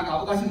 నాకు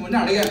అవకాశం ఇవ్వండి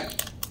అడిగాను.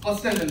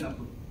 ఫస్ట్ టైం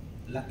వెళ్ళినప్పుడు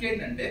లక్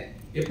ఏంటంటే,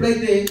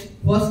 ఎప్పుడైతే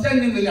ఫస్ట్ టైం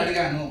నేను వెళ్ళి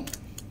అడిగాను,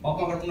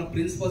 పాపం అక్కడ ఉన్న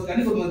ప్రిన్సిపల్స్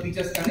కానీ కొంతమంది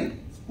టీచర్స్ కానీ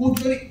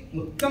కూర్చొని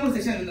మొత్తం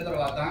సెషన్ విన్న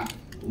తర్వాత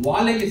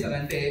వాళ్ళు ఏం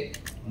చేశారంటే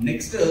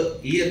నెక్స్ట్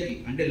ఇయర్ కి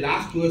అంటే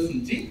లాస్ట్ 2 years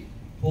నుంచి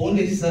ఫోన్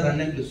చేసి సార్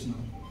రండి అని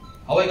పిలుస్తున్నారు.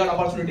 How I got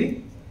opportunity?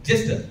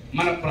 Just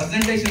మన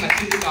ప్రెజెంటేషన్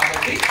నచ్చింది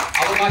కాబట్టి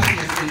అవకాశం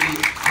వస్తుంది.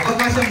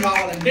 అవకాశం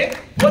రావాలంటే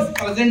ఫస్ట్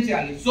ప్రెజెంట్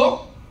చేయాలి. సో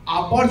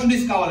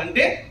ఆపర్చునిటీస్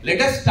కావాలంటే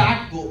let us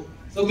start go.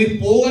 So మీరు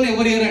పోగానే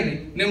ఎవరు ఇవ్వరండి,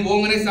 నేను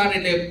పోగానే సార్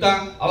నేను చెప్తా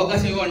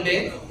అవకాశం ఇవ్వంటే,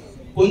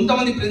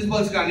 కొంతమంది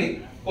ప్రిన్సిపల్స్ కానీ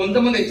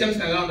కొంతమంది హెచ్ఎంస్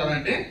ఎలా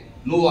ఉంటారంటే,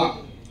 నువ్వా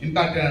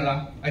ఇంపాక్ట్ అయ్యారా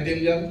అయితే ఏం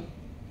చేయాలి?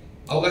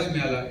 అవకాశం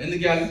ఇవ్వాలా?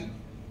 ఎందుకు ఇవ్వాలి?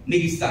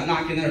 నీకు ఇస్తా,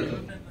 నాకేందని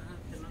అడుగుతారు.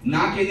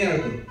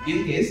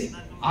 ఇన్ కేస్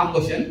ఆ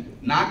క్వశ్చన్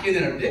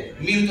నాకేందని అడిగితే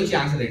మీ నుంచి వచ్చే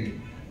ఆన్సర్ ఏంటి?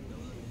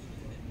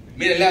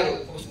 మీరు వెళ్ళారు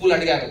ఒక స్కూల్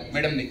అడిగారు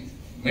మేడంని,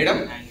 మేడం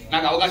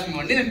నాకు అవకాశం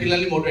ఇవ్వండి, నేను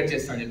పిల్లల్ని మోటివేట్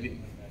చేస్తాను అని చెప్పి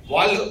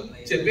వాళ్ళు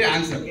చెప్పే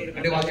ఆన్సర్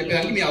అంటే వాళ్ళు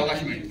చెప్పేదానికి మీ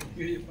అవకాశం ఏంటి?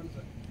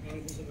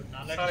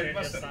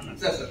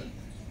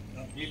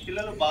 మీ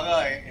పిల్లలు బాగా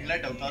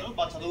ఎన్లైట్ అవుతారు,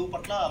 బాగా చదువు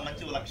పట్ల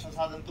మంచి లక్ష్య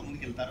సాధనతో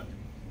ముందుకెళ్తారు.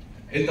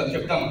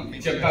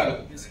 చెప్తామని చెప్పారు,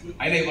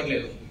 అయినా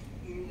ఇవ్వట్లేదు.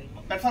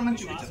 పెర్ఫార్మెన్స్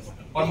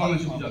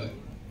చూపించాలి.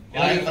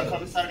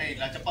 సార్ నేను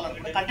ఇలా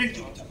చెప్పాలనుకుంటే కంటెంట్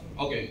చూపించాలి.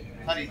 ఓకే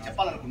సార్ ఇది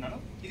చెప్పాలనుకున్నాను,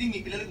 ఇది మీ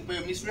పిల్లలకు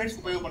మీ స్టూడెంట్స్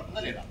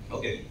ఉపయోగపడుతుందా లేదా?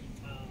 ఓకే,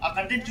 ఆ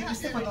కంటెంట్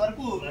చూపిస్తే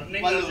కొంతవరకు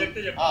వాళ్ళు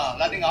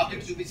లర్నింగ్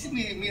ఆబ్జెక్ట్ చూపించి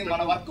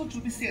మన వర్క్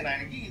చూపిస్తే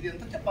ఆయనకి ఇది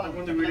ఎంత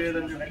చెప్పాలనుకుంటే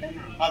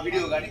ఆ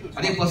వీడియో కానీ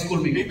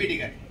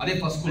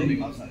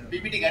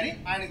పీపీటీ కానీ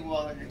ఆయనకు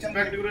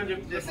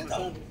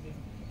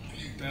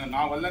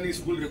నా వల్ల నీ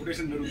స్కూల్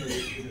రెప్యుటేషన్ పెరుగుతుంది,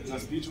 నా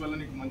స్పీచ్ వల్ల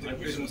నీకు మంచి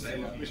రెప్యుటేషన్ వస్తాయి,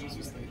 అప్లికేషన్స్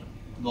వస్తాయి.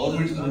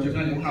 గవర్నమెంట్ స్కూల్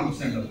చెప్పినా నాకు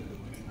సెంటర్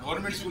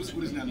గవర్నమెంట్ స్కూల్స్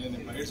గురించి నేను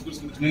ప్రైవేట్ స్కూల్స్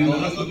గురించి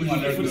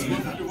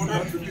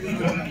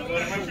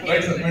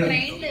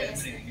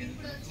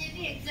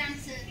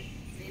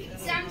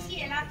ఎగ్జామ్స్ కి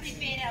ఎలా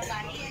ప్రిపేర్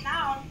అవ్వాలి, ఎలా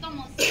అవుట్కమ్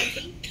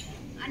వస్తుంది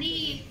అని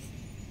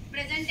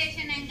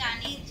ప్రెజెంటేషన్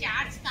కానీ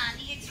చార్ట్స్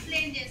కానీ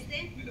ఎక్స్ప్లెయిన్ చేస్తే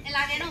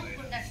ఎలాగైనా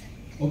ఒప్పుకుంటారు sir.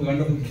 Okay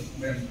wonderful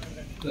madam.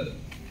 Sir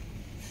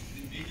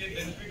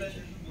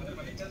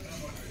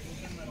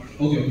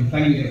okay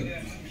thank you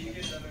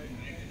sir.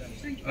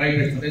 Right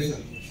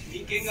sir.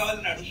 మీకేం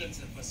కావాలని అడుగుతాను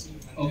సార్ ఫస్ట్.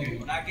 ఓకే,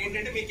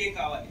 నాకేంటంటే మీకేం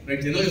కావాలి.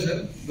 రైట్. జనరల్గా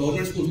సార్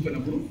గవర్నమెంట్ స్కూల్స్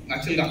పోయినప్పుడు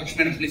యాక్చువల్గా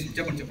మేడం ప్లీజ్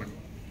చెప్పండి.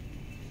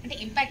 అంటే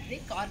ఇంపాక్ట్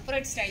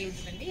కార్పొరేట్ స్టైల్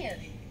ఉంటుందండి,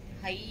 అది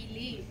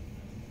హైలీ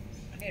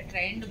అంటే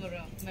ట్రైన్డ్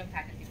మేము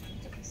faculty.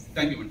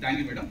 Thank you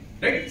madam.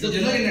 Right. So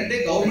general ఏంటంటే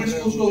గవర్నమెంట్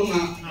స్కూల్స్ లో ఉన్న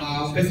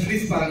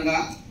ఫెసిలిటీస్ పరంగా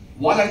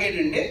వాళ్ళకి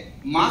ఏంటంటే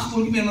మా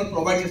స్కూల్ కి మేము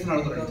ప్రొవైడ్ చేస్తున్న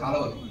అడుగుతారు చాలా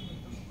వరకు.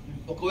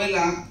 ఒకవేళ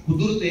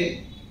కుదిరితే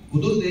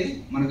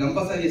మనకు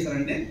కంపల్సరీ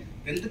చేశారంటే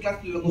 10th క్లాస్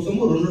పిల్లల కోసము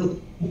 2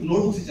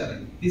 నోట్ బుక్స్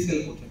ఇచ్చారండి,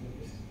 తీసుకెళ్ళిపోవచ్చు.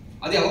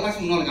 అది అవకాశం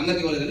ఉన్న వాళ్ళకి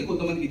అందరికీ ఇవ్వలేదని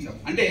కొంతమందికి ఇచ్చాం.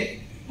 అంటే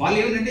వాళ్ళు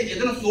ఏమంటే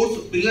ఏదైనా సోర్స్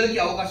పిల్లలకి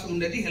అవకాశం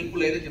ఉండేది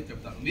హెల్ప్ఫుల్ అయితే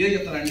చెప్తారు. మీరే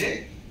చెప్తారంటే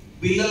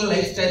పిల్లల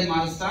లైఫ్ స్టైల్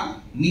మారుస్తా,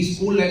 మీ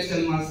స్కూల్ లైఫ్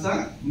స్టైల్ మారుస్తా,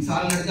 మీ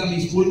సార్ అన్నట్టుగా మీ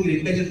స్కూల్ కి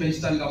రిటెన్షన్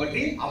పెంచుతాను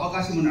కాబట్టి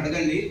అవకాశం ఉన్న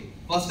అడగండి.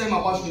 ఫస్ట్ టైం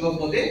ఆపర్చునిటీ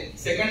ఇవ్వకపోతే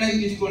సెకండ్ టైం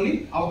తీసుకోండి,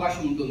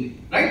 అవకాశం ఉంటుంది.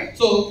 Right.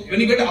 So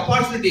when you get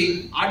opportunity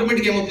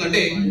automatic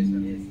ఏమవుతుందంటే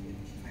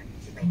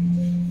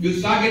యూ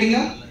స్టార్ట్ గెటింగ్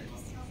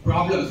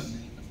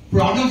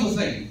ప్రాబ్లమ్స్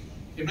వస్తాయి.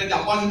 ఎప్పుడైతే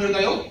ఆపర్చునిటీ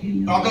ఉంటాయో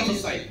ప్రాబ్లమ్స్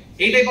వస్తాయి.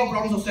 ఏ టైప్ ఆఫ్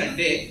ప్రాబ్లమ్స్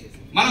వస్తాయంటే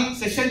మనం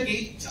సెషన్ కి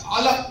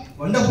చాలా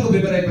వండర్ఫుల్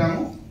ప్రిపేర్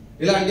అయిపోయాము.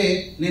 ఎలా అంటే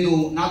నేను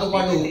నాతో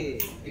పాటు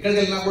ఎక్కడికి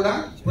వెళ్ళినా కూడా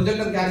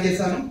ప్రొజెక్టర్ క్యారీ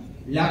చేశాను,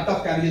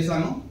 ల్యాప్టాప్ క్యారీ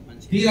చేశాను.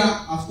 తీరా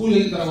ఆ స్కూల్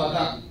వెళ్ళిన తర్వాత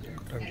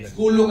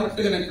స్కూల్లో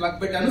కరెక్ట్ గా నేను ప్లగ్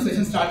పెట్టాను,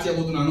 సెషన్ స్టార్ట్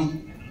చేయబోతున్నాను,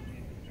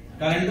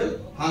 కరెంట్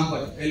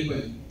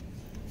వెళ్ళిపోయింది.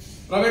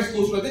 ప్రైవేట్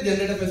స్కూల్స్ లో అయితే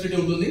జనరేటర్ ఫెసిలిటీ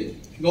ఉంటుంది,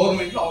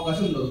 గవర్నమెంట్ లో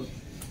అవకాశం ఉండదు.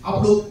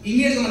 అప్పుడు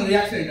ఇమీడియట్ గా మన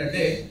రియాక్షన్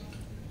ఏంటంటే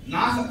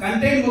నా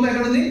కంటెంట్ మొత్తం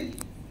ఎక్కడ ఉంది,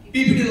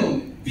 పీపీటీలో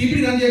ఉంది.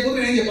 పీపీటీ రన్ చేయకపోతే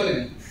నేను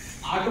చెప్పలేను,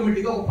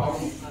 ఆటోమేటిక్ గా ఒక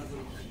ప్రాబ్లం.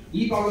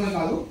 ఈ ప్రాబ్లమే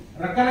కాదు,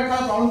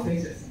 రకరకాల ప్రాబ్లమ్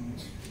ఫేస్ చేస్తాం.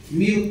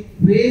 మీరు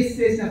ఫేస్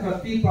చేసిన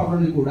ప్రతి ప్రాబ్లం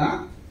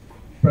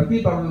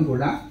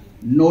కూడా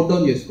నోట్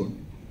డౌన్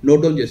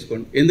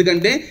చేసుకోండి.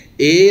 ఎందుకంటే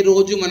ఏ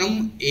రోజు మనం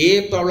ఏ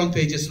ప్రాబ్లం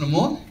ఫేస్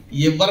చేస్తున్నామో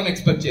ఎవరిని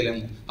ఎక్స్పెక్ట్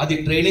చేయలేము. అది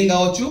ట్రైనింగ్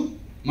కావచ్చు,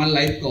 మన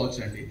లైఫ్ కావచ్చు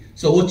అండి.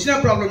 సో వచ్చిన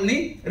ప్రాబ్లమ్ ని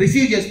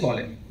రిసీవ్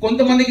చేసుకోవాలి.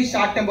 కొంతమందికి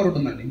షార్ట్ టెంపర్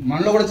ఉంటుందండి,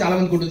 మనలో కూడా చాలా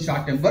మందికి ఉంటుంది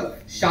షార్ట్ టెంపర్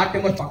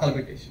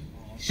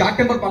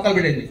పక్కన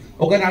పెట్టేది.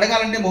 ఒకరిని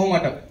అడగాలంటే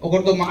మొహమాటం,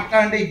 ఒకరితో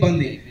మాట్లాడాలంటే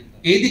ఇబ్బంది,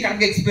 ఏది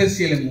కరెక్ట్గా ఎక్స్ప్రెస్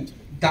చేయలేము.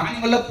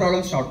 దానివల్ల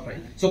ప్రాబ్లమ్స్ స్టార్ట్ అవుతాయి.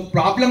 సో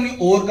ప్రాబ్లమ్ ని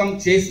ఓవర్కమ్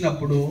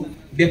చేసినప్పుడు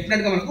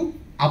డెఫినెట్ గా మనకు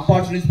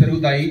ఆపర్చునిటీస్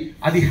పెరుగుతాయి,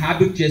 అది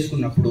హ్యాబిట్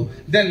చేసుకున్నప్పుడు.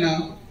 దెన్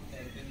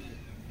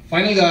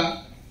ఫైనల్ గా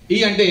ఈ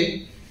అంటే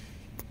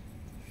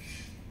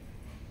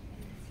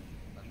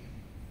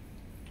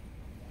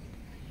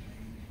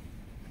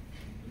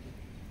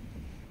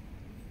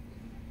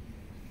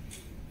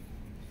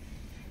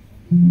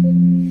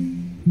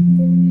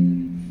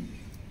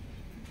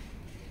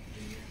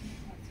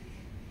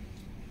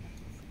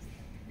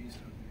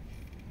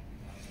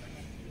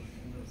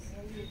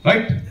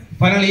right.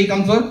 Final he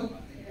comes for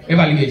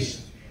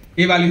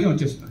evaluation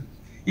వచ్చేస్తున్నాం.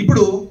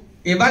 ఇప్పుడు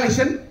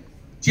ఎవాల్యుయేషన్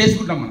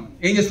చేసుకుంటాం. మనం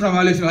ఏం చేసుకుంటాం,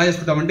 ఎవాల్యుయేషన్ ఎలా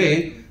చేసుకుంటామంటే,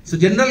 సో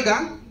జనరల్ గా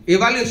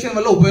ఎవాల్యుయేషన్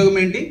వల్ల ఉపయోగం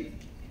ఏంటి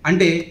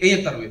అంటే ఏం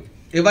చెప్తారు మీరు?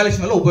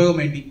 ఎవాల్యుయేషన్ వల్ల ఉపయోగం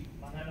ఏంటి?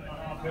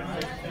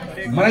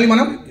 మనల్ని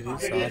మనం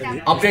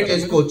అప్డేట్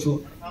చేసుకోవచ్చు.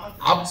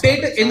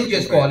 అప్డేట్ ఎందుకు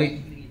చేసుకోవాలి?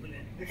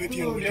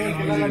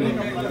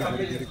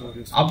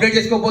 అప్డేట్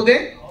చేసుకోకపోతే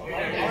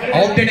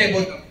అవుట్డేట్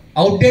అయిపోతుంది.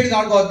 అవుట్డేట్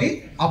కాబట్టి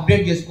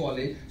అప్డేట్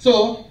చేసుకోవాలి. సో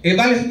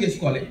ఎవాల్యుయేషన్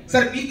చేసుకోవాలి.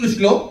 సార్ మీ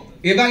దృష్టిలో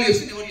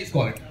ఎవాల్యుయేషన్ ఎవరు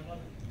చేసుకోవాలి?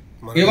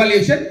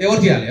 ఎవరు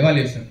చేయాలి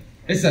ఎవాల్యుయేషన్?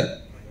 ఎస్ సార్,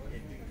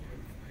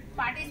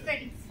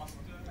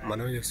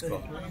 మనం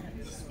చేసుకోవాలి.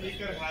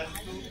 Speaker has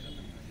to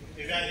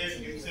evaluate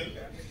himself.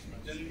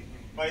 Then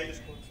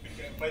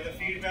by the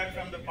feedback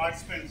from the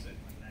participants,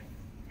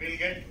 we'll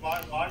get what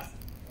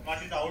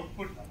is the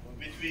output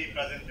which we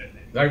presented.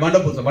 Right,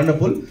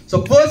 wonderful. So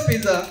first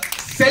is a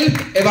self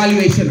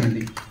evaluation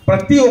అండి.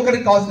 ప్రతి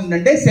ఒక్కరికి కావాల్సింది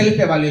ఏంటంటే self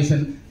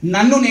evaluation.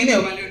 నన్ను నేను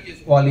evaluate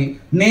చేసుకోవాలి.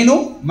 నేను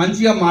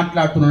మంచిగా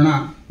మాట్లాడుతున్నానా,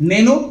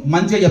 నేను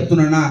మంచిగా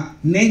చెప్తున్నానా,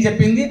 నేను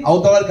చెప్పింది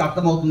అవతల వరకు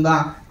అర్థమవుతుందా,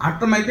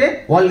 అర్థమైతే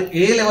వాళ్ళు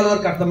ఏ లెవెల్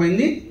వరకు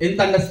అర్థమైంది, ఎంత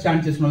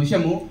అండర్స్టాండ్ చేసుకున్న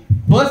విషయము.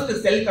 First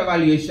self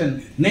evaluation.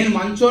 నేను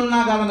మంచోన్నా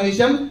కాదన్న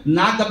విషయం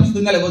నాకు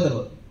తప్పిస్తుందా ఎవరు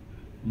తెలియదు.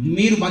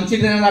 మీరు మంచి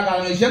ట్రైనర్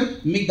కాదన్న విషయం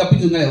మీకు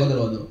తప్పిస్తుందా ఎవరు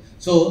తెలియదు.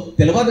 సో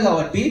తెలియదు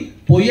కాబట్టి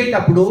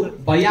పోయేటప్పుడు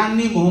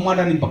భయాన్ని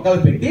మొహమాటాన్ని పక్కన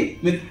పెట్టి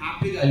మీరు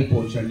హ్యాపీగా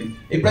వెళ్ళిపోవచ్చు అండి.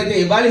 ఎప్పుడైతే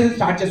ఎవాల్యుయేషన్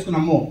స్టార్ట్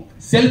చేసుకున్నామో,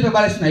 సెల్ఫ్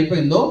ఎవాల్యుయేషన్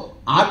అయిపోయిందో,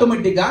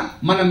 ఆటోమేటిక్ గా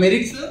మన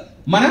మెరిట్స్,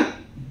 మన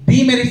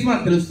డిమెరిట్స్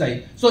మనకు తెలుస్తాయి.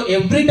 సో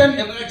ఎవ్రీ టైం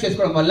ఎవాల్యుయేట్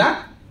చేసుకోవడం వల్ల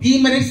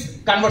demerits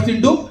converts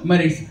into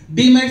merits,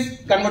 demerits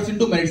converts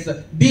into merits,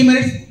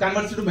 demerits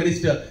converts into merits.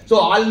 So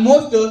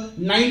almost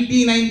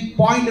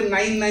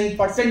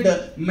 99.99%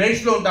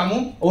 merits లో ఉంటాము,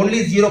 only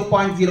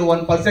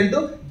 0.01%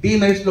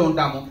 demerits లో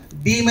ఉంటాము.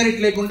 డిమెరిట్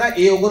లేకుండా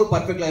ఏ ఒక్కరు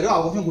పర్ఫెక్ట్ లేరు,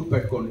 అవకాశం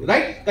గుర్తుపెట్టుకోండి.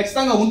 రైట్,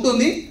 ఖచ్చితంగా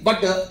ఉంటుంది.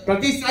 బట్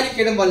ప్రతిసారి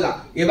చేయడం వల్ల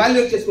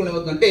ఎవాల్యుయేట్ చేసుకోవడం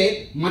ఏమవుతుందంటే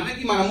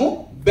మనకి మనము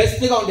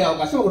బెస్ట్ గా ఉండే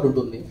అవకాశం ఒకటి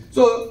ఉంటుంది.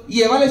 సో ఈ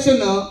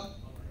ఎవాల్యుయేషన్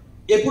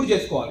ఎప్పుడు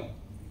చేసుకోవాలి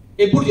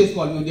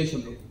మీ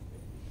ఉద్దేశంలో?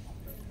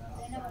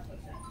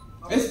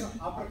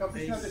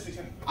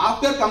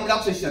 After complete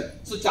of session.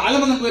 So చాలా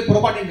మంది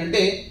పొరపాటు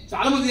ఏంటంటే,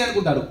 చాలా మంది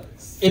అనుకుంటారు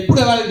ఎప్పుడు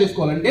ఎవాల్యుయేట్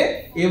చేసుకోవాలంటే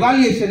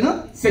ఎవాల్యుయేషన్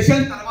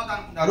సెషన్ తర్వాత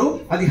అనుకుంటారు.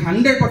 అది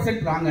 100%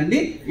 రాంగ్ అండి.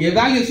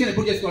 ఎవాల్యుయేషన్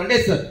ఎప్పుడు చేసుకోవాలంటే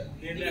ఎస్ సార్,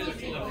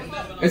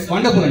 ఎస్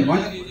వండర్ఫుల్ అండి,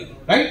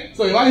 రైట్.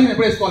 సో ఎవాల్యుయేషన్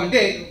ఎప్పుడు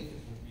వేసుకోవాలంటే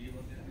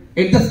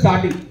ఎట్ ద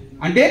స్టార్టింగ్,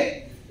 అంటే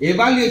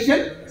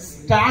ఎవాల్యుయేషన్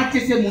స్టార్ట్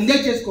చేసే ముందే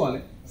చేసుకోవాలి.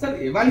 సార్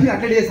ఎవాల్యుయేషన్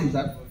అట్లా చేస్తాం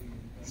సార్,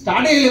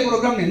 స్టార్ట్ అయ్యే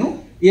ప్రోగ్రామ్ నేను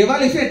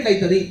ఎవాల్యుయేషన్ ఎట్లా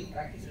అవుతుంది?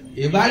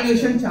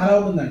 ఎవాల్యుయేషన్ చాలా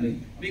ఉంటుందండి.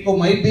 మీకు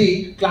మైట్ బి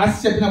క్లాస్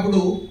చెప్పినప్పుడు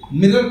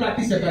మిర్రర్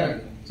ప్రాక్టీస్ చెప్పారు.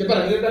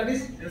 మిర్రర్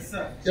ప్రాక్టీస్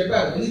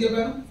చెప్పారు. ఎందుకు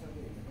చెప్పారు?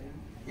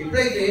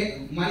 ఎప్పుడైతే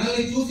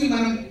మనల్ని చూసి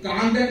మనం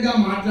కాంటెంట్ గా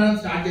మాట్లాడడం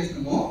స్టార్ట్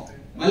చేస్తామో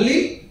మళ్ళీ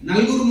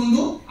నలుగురు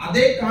ముందు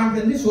అదే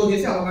కాంటెంట్ ని షో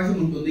చేసే అవకాశం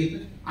ఉంటుంది.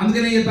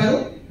 అందుకనే చెప్పారు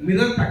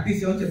మిర్రర్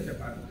ప్రాక్టీస్ అని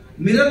చెప్పారు.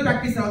 మిర్రర్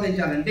ప్రాక్టీస్ తర్వాత ఏం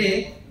చేయాలంటే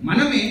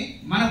మనమే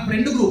మన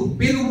ఫ్రెండ్ గ్రూప్,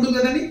 పీర్ గ్రూప్ ఉంటుంది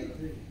కదండి,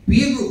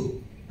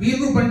 పీర్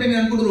గ్రూప్ అంటే మీరు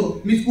అనుకుంటారు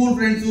మీ స్కూల్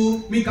ఫ్రెండ్స్,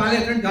 మీ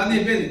కాలేజ్ ఫ్రెండ్స్ కాదు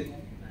చెప్పేది.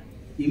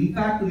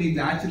 ఇంపాక్ట్ మీ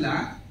బ్యాచ్ లా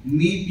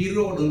మీ పీర్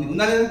గ్రూప్ ఒకటి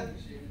ఉందా లేదా?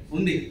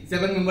 ఉంది.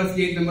 7 members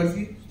 8 members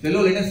కి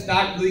చలో let us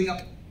start doing a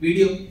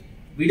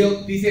video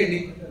తీసేయండి,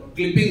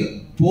 క్లిప్పింగ్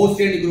పోస్ట్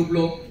చేయండి గ్రూప్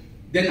లో,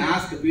 దెన్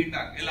ఆస్క్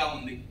ఫీడ్బ్యాక్ ఎలా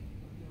ఉంది.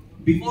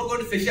 బిఫోర్ గో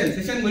టు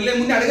సెషన్ వెళ్ళే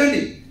ముందే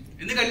అడగండి.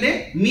 ఎందుకంటే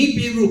మీ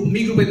పీర్ గ్రూప్, మీ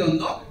గ్రూప్ అయితే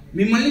ఉందో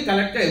మిమ్మల్ని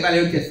కరెక్ట్ గా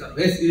ఎవాల్యుయేట్ చేస్తారు.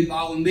 ఇది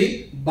బాగుంది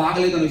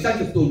బాగలేదు అనే విషయాలు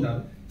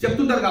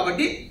చెప్తుంటారు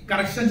కాబట్టి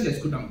కరెక్షన్స్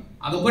చేసుకుంటాం.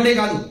 అదొకటే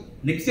కాదు,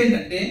 నెక్స్ట్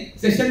ఏంటంటే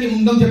సెషన్ ని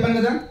ముందని చెప్పాను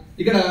కదా,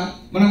 ఇక్కడ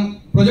మనం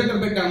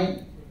ప్రొజెక్టర్ పెట్టాము,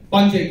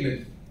 పని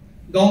చేయట్లేదు.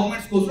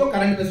 గవర్నమెంట్ స్కూల్స్ లో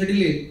కరెంట్ ఫెసిలిటీ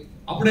లేదు.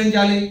 అప్పుడు ఏం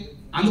చేయాలి?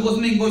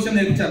 అందుకోసమే ఇంకో విషయం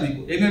నేర్పించారు.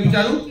 మీకు ఏం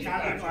నేర్పించారు?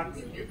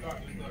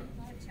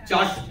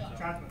 చార్ట్.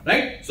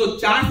 రైట్. సో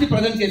చార్ట్స్ ని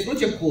ప్రజెంట్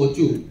చేసుకొని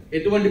చెప్పుకోవచ్చు.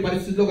 ఎటువంటి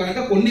పరిస్థితుల్లో కనుక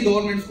కొన్ని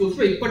గవర్నమెంట్ స్కూల్స్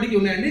లో ఇప్పటికీ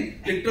ఉన్నాయండి.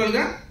 లిటరల్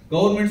గా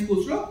గవర్నమెంట్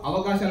స్కూల్స్ లో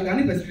అవకాశాలు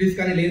కానీ ఫెసిలిటీస్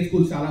కానీ లేని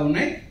స్కూల్స్ చాలా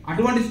ఉన్నాయి.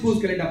 అటువంటి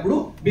స్కూల్స్ వెళ్ళేటప్పుడు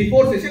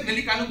బిఫోర్ సెషన్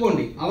వెళ్ళి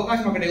కనుక్కోండి,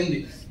 అవకాశం అక్కడే ఉంది,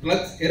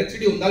 ప్లస్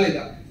ఎలక్ట్రిసిటీ ఉందా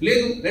లేదా.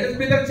 లేదు let us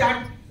be the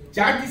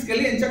chart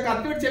తీసుకెళ్ళి ఎంచక్క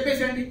అర్థం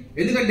చెప్పేసేయండి.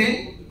 ఎందుకంటే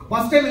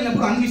ఫస్ట్ టైం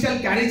వెళ్ళినప్పుడు అన్ని విషయాలు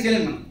క్యారీ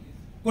చేయలేము. మనం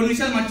కొన్ని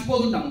విషయాలు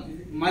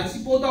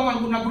మర్చిపోతాం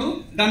అనుకున్నప్పుడు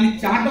దాన్ని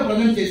చార్ట్ లో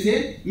ప్రజెంట్ చేస్తే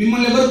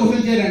మిమ్మల్ని ఎవరు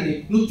క్వశ్చన్ చేయరండి,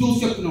 నువ్వు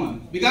చూసి చెప్తున్నావు అని.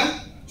 బికాస్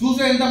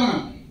చూసే ఎంత మనం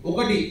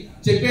ఒకటి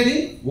చెప్పేది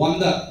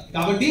 100.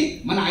 కాబట్టి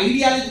మన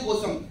ఐడియాస్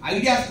కోసం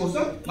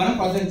మనం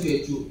ప్రజెంట్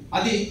చేయొచ్చు.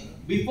 అది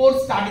బిఫోర్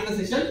స్టార్టింగ్ ద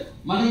సెషన్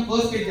మనం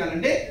ఫస్ట్ ఏం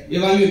చేయాలంటే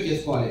ఎవాల్యుయేట్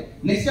చేసుకోవాలి.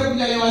 నెక్స్ట్ ఎప్పుడు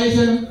చేయాలి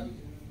ఎవాల్యుయేషన్?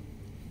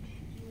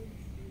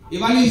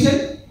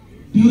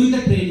 డ్యూరింగ్ ద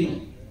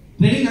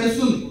ట్రైనింగ్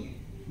నడుస్తుంది,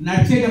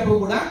 నడిచేటప్పుడు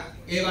కూడా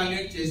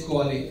ఎవాల్యుయేట్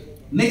చేసుకోవాలి.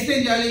 నెక్స్ట్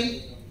ఏం చేయాలి?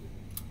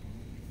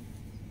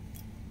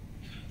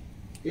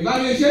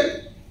 Evaluation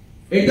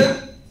at the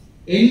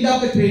end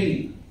of the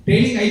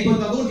training అయిపోయిన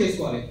తర్వాత కూడా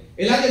చేసుకోవాలి.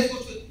 ఎలా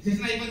చేసుకోవచ్చు?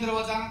 సెషన్ అయిపోయిన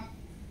తర్వాత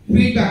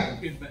ఫీడ్బ్యాక్,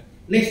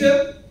 నెక్స్ట్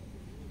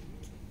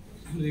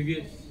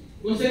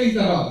క్వశ్చన్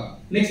ఇస్తారా,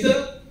 నెక్స్ట్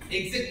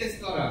ఎగ్జిట్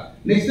టెస్ట్ ద్వారా,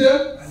 నెక్స్ట్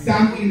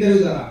శాంపుల్ ఇంటర్వ్యూ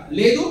ద్వారా.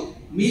 లేదు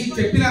మీరు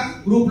చెప్పిన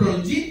గ్రూప్ లో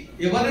నుంచి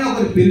ఎవరైనా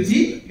ఒకరు పిలిచి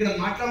ఇక్కడ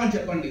మాట్లాడమని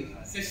చెప్పండి,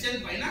 సెషన్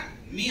పైన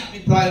మీ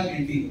అభిప్రాయం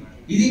ఏంటి.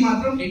 ఇది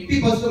మాత్రం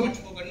 80%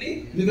 మర్చిపోకండి.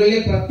 మీరు వెళ్ళే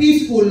ప్రతి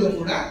స్కూల్లో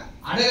కూడా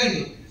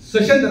అడగండి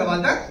సెషన్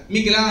తర్వాత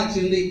మీకు ఎలా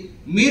నచ్చింది,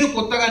 మీరు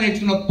కొత్తగా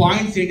నేర్చుకున్న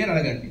పాయింట్స్ ఏంటి అని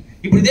అడగండి.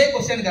 ఇప్పుడు ఇదే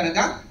క్వశ్చన్ కనుక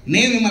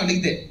నేను మిమ్మల్ని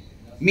అడిగితే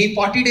మీ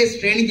 40 days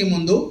ట్రైనింగ్ కి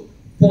ముందు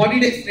 40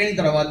 days ట్రైనింగ్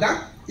తర్వాత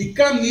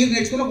ఇక్కడ మీరు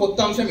నేర్చుకున్న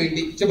కొత్త అంశం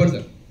ఏంటి చెప్పండి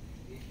సార్.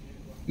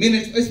 మీరు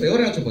నేర్చుకో,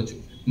 ఎవరైనా చెప్పొచ్చు,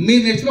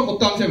 మీరు నేర్చుకున్న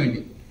కొత్త అంశం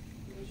ఏంటి?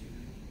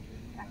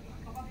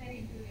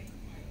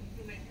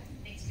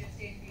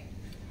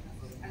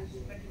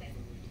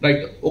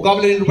 రైట్.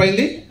 వొకాబులరీ ఇంప్రూవ్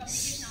అయింది,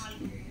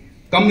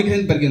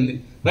 కమ్యూనికేషన్ పెరిగింది.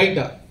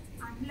 Right.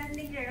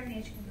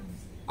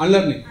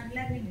 Unlearning.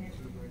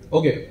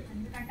 Okay.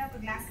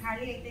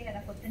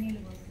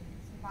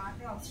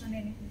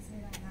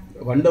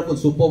 Wonderful,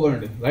 super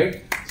అండి. రైట్.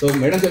 సో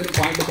మేడం చెప్పిన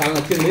పాయింట్ చాలా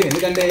నచ్చింది.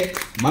 ఎందుకంటే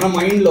మన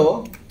మైండ్లో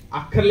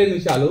అక్కర్లేని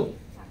విషయాలు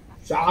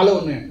చాలా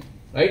ఉన్నాయండి.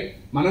 రైట్.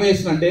 మనం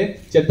వేస్తున్నంటే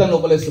చెత్తను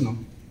లోపలేస్తున్నాం,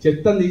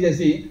 చెత్తను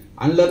తీసేసి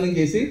అన్లర్నింగ్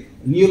చేసి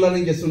న్యూ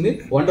లర్నింగ్ చేస్తుంది.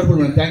 Wonderful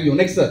madam, thank you.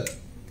 Next sir,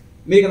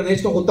 మీరు ఇక్కడ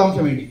నేర్చుకున్న కొత్త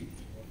అంశం ఏంటి?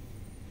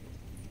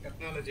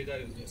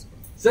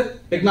 సార్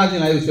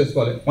టెక్నాలజీని యూజ్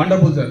చేసుకోవాలి.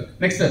 Wonderful sir.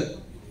 Next sir,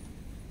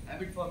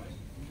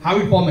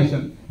 habit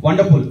formation.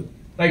 Wonderful.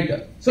 Right.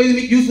 So ఇది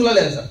మీకు యూస్ఫుల్లా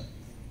లేదా సార్?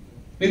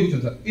 మీరు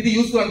కూర్చోండి సార్. ఇది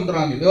యూస్ఫుల్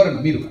అనుకుంటున్నా మీరు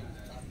ఎవరన్నా? మీరు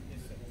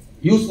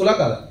యూస్ఫుల్లా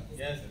కాదా?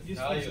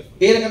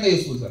 ఏ రకంగా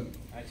యూస్ఫుల్ సార్?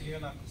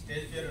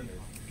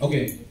 ఓకే.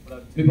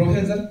 మీ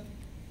ప్రొఫెషన్ సార్?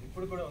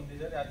 ఇప్పుడు కూడా ఉంది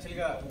సార్.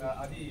 యాక్చువల్గా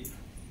అది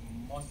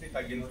మోస్ట్లీ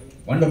తగ్గింది.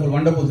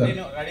 Wonderful sir.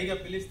 నేను రెడీగా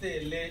పిలిస్తే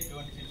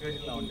వెళ్ళేటువంటి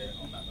సిచువేషన్ లో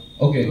ఉన్నాను.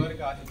 ఓకే.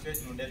 ఇదివరకు ఆ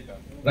సిచువేషన్ ఉండేది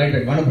కాదు. Right.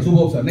 Wonderful,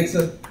 super sir. Next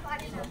sir,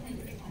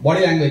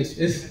 body language.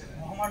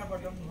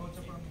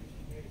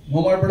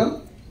 మొహమాటపడడం,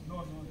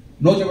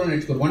 no చెప్పడం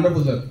నేర్చుకోరు.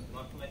 Wonderful sir.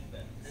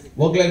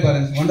 Work life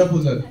balance.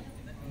 Wonderful sir.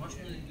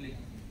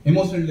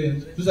 Emotional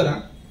intelligence. చూసారా,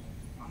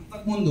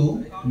 అంతకుముందు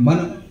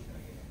మనం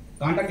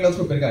కాంటాక్ట్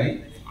లెవెల్స్ పెరిగాయి.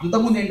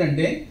 అంతకుముందు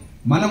ఏంటంటే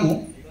మనము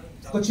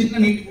ఒక చిన్న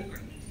నీటి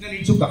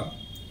చుక్క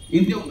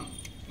ఇంతే ఉన్నాం.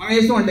 మనం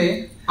చేస్తామంటే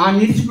ఆ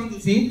నీటి చుక్కను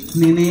చూసి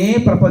నేనే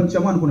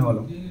ప్రపంచం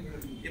అనుకునేవాళ్ళం.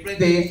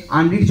 ఎప్పుడైతే ఆ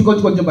నీటి చుక్క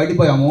కొంచెం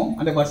బయటపోయామో,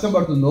 అంటే వర్షం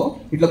పడుతుందో,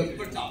 ఇట్లా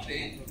కుప్పటి చాపితే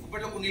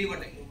కుప్పట్లో నీళ్ళు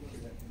పడ్డాయి.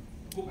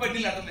 కుప్పటి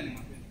నీళ్ళు అర్థమైంది.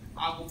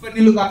 ఆ కుప్పటి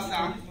నీళ్ళు కాస్త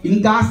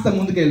ఇంకాస్త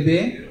ముందుకెళ్తే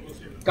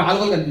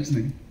కాలువలు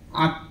కనిపించినాయి.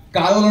 ఆ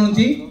కాలువల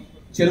నుంచి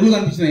చెరువులు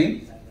కనిపించినాయి,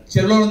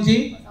 చెరువుల నుంచి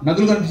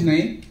నదులు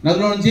కనిపించినాయి,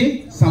 నదుల నుంచి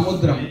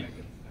సముద్రం.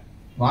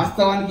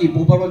 వాస్తవానికి ఈ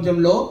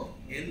భూప్రపంచంలో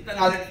ఎంత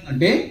నాలెడ్జ్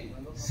అంటే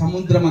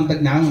సముద్రం అంత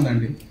జ్ఞానం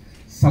ఉందండి.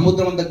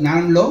 సముద్రం అంత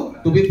జ్ఞానంలో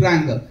టు బి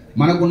ఫ్రాంక్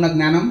మనకున్న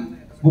జ్ఞానం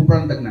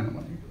గుప్పడంత జ్ఞానం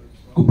అండి.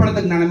 గుప్పడంత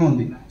జ్ఞానమే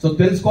ఉంది. సో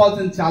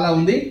తెలుసుకోవాల్సింది చాలా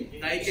ఉంది.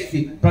 దయచేసి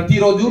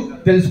ప్రతిరోజు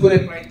తెలుసుకునే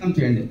ప్రయత్నం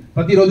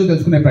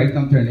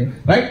చేయండి.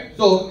 రైట్.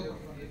 సో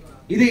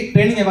ఇది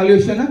ట్రైనింగ్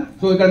ఎవాల్యుయేషన్.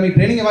 సో ఇక్కడ మీ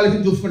ట్రైనింగ్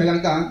ఎవాల్యుయేషన్ చూసుకుంటే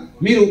కనుక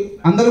మీరు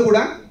అందరూ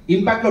కూడా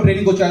ఇంపాక్ట్ లో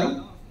ట్రైనింగ్ వచ్చారు.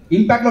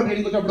 ఇంపాక్ట్ లో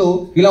ట్రైనింగ్ వచ్చినప్పుడు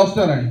ఇలా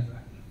వస్తున్నారండి,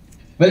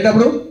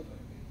 వెళ్ళేటప్పుడు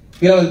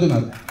ఇలా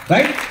వెళ్తున్నారు.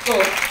 రైట్. సో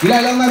ఇలా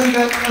ఎలా ఉన్నారు,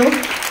 ఇలా వెళ్తున్నారు.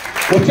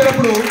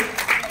 వచ్చేటప్పుడు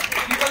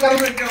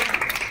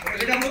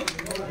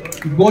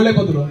గోల్డ్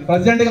అయిపోతున్నారు.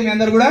 ప్రెసిడెంట్ గా మీ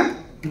అందరు కూడా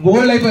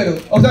గోల్డ్ అయిపోయారు.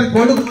 ఒకసారి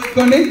గోల్డ్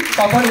కొట్టుకోండి,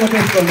 పప్పాలు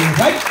కొట్టేసుకోండి.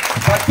 రైట్.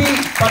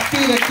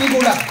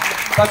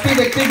 ప్రతి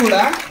వ్యక్తి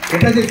కూడా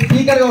ఎట్లయితే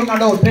స్పీకర్ గా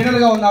ఉన్నాడో, ట్రైనర్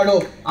గా ఉన్నాడో,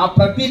 ఆ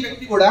ప్రతి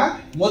వ్యక్తి కూడా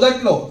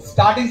మొదట్లో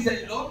స్టార్టింగ్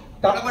స్టేజ్ లో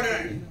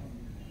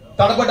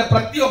తడబడ్డ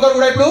ప్రతి ఒక్కరు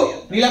కూడా ఇప్పుడు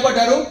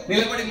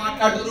నిలబడి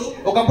మాట్లాడుతున్నారు.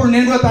 ఒకప్పుడు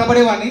నేను కూడా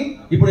తడబడేవాడిని,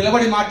 ఇప్పుడు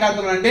నిలబడి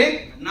మాట్లాడుతున్నాను. అంటే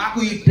నాకు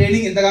ఈ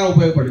ట్రైనింగ్ ఎంతగానో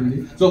ఉపయోగపడింది.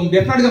 సో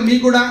డెఫినెట్ గా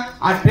మీకు కూడా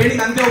ఆ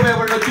ట్రైనింగ్ అంతే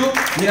ఉపయోగపడవచ్చు.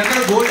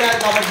 మీరందరూ గోల్డ్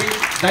అయ్యారు కాబట్టి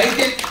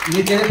దయచేసి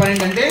మీరు చేసే పని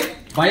ఏంటంటే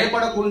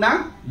భయపడకుండా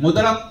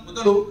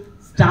మొదలు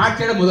స్టార్ట్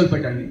చేయడం మొదలు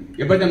పెట్టండి.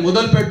 ఎప్పుడైతే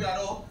మొదలు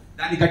పెడతారో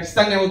దాన్ని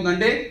ఖచ్చితంగా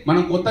ఏమవుతుందంటే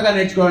మనం కొత్తగా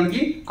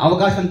నేర్చుకోవడానికి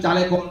అవకాశం చాలా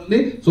ఎక్కువ ఉంటుంది.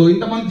 సో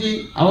ఇంత మంచి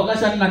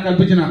అవకాశాన్ని నాకు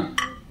కల్పించిన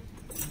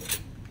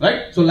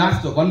right. So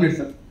last 1 minute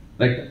sir.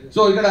 Right.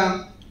 So ఇక్కడ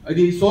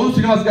ఇది సోను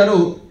శ్రీనివాస్ గారు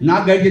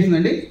నాకు గైడ్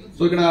చేసిందండి.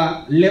 సో ఇక్కడ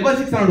లెవెల్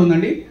 6 అని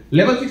ఉందండి.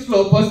 లెవెల్ 6 లో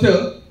ఫస్ట్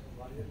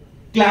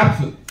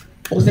క్లాప్స్.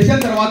 ఒక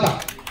సెషన్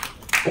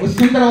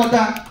తర్వాత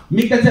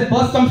మీకు తెలిసే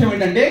ఫస్ట్ అంశం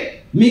ఏంటంటే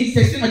మీకు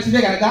సెషన్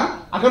వచ్చిందే కనుక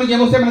అక్కడ నుంచి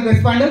ఏమొస్తాయి మనకు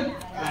రెస్పాండ్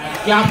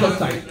క్లాప్స్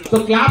వస్తాయి. సో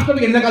క్లాప్స్ లో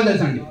మీకు ఎన్ని రకాలు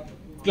తెలుసా అండి?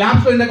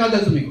 క్లాప్స్ లో ఎన్ని రకాలు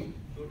తెలుసు మీకు?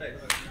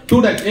 2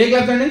 types. ఏ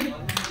క్లాప్స్ అండి?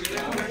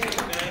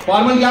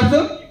 Formal claps,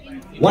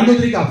 1 2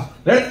 3 claps.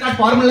 Let's start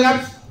formal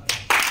claps.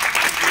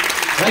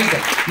 Right.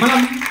 మనం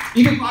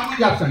ఇవి ఫార్మల్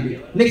క్లాప్స్ అండి.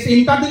 నెక్స్ట్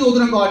ఇంపాక్ట్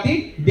చదువుతున్నాం కాబట్టి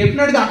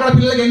డెఫినెట్ గా అక్కడ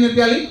పిల్లలకి ఏం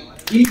నేర్పాలి?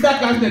 ఇంపాక్ట్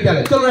క్లాప్స్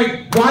నేర్పాలి. So right.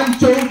 1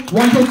 2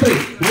 1 2 3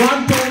 1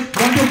 2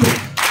 1 2 3.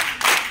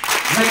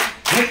 Right.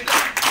 Next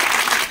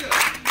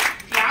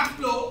claps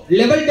లో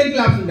లెవెల్ 10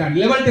 క్లాప్స్ ఉంటాయండి.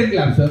 Level 10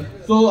 claps.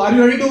 So are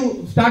you ready to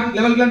start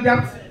level 10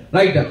 claps?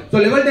 Right. So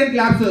level 10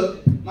 claps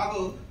మాకు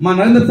మా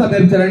Narendra sir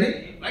నేర్పించారండి.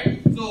 Right.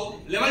 So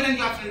level 10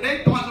 claps అంటే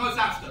కమాన్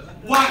క్లాప్స్.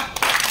 1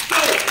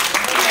 2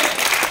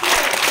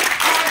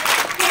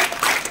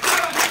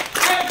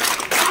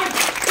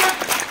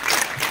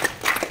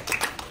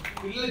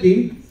 పిల్లలకి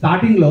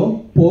స్టార్టింగ్ లో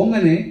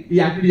పోగానే ఈ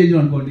యాక్టివిటీ చేసాం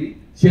అనుకోండి,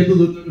 చేతులు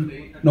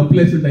దొరుకుతుంటాయి, నొప్పులు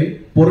వేస్తుంటాయి,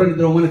 పొర్ర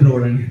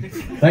నిద్రపోడండి.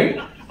 రైట్.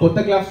 కొత్త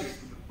క్లాప్స్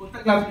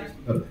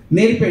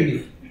నేర్పండి.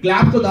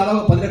 క్లాప్స్ తో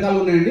దాదాపు 10 రకాలు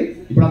ఉన్నాయండి.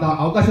 ఇప్పుడు అది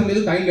అవకాశం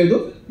లేదు, టైం లేదు.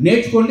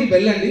 నేర్చుకోండి,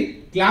 వెళ్ళండి.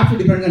 క్లాప్స్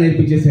డిఫరెంట్ గా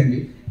నేర్పించేసేయండి.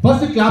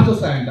 ఫస్ట్ క్లాప్స్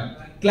వస్తాయంట.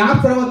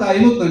 క్లాప్స్ తర్వాత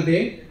ఏమవుతుందంటే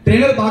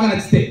ట్రైనర్ బాగా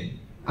నచ్చితే,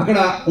 అక్కడ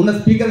ఉన్న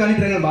స్పీకర్ కానీ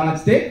ట్రైనర్ బాగా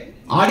నచ్చితే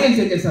ఆడియన్స్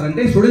ఏం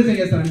చేస్తారంటే, స్టూడెంట్స్ ఏం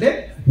చేస్తారంటే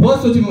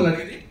ఫస్ట్ వచ్చి మిమ్మల్ని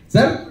అడిగింది,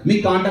 సార్ మీ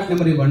కాంటాక్ట్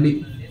నెంబర్ ఇవ్వండి.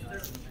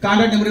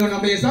 కాంటాక్ట్ నెంబర్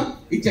ఇవ్వండి,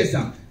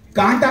 ఇచ్చేస్తాం.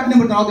 కాంటాక్ట్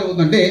నెంబర్ తర్వాత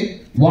ఏమవుతుందంటే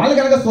వాళ్ళు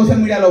కనుక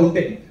సోషల్ మీడియాలో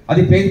ఉంటే,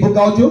 అది ఫేస్బుక్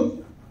కావచ్చు,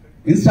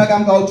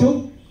 ఇన్స్టాగ్రామ్ కావచ్చు,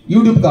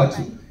 యూట్యూబ్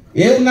కావచ్చు,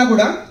 ఏ ఉన్నా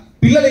కూడా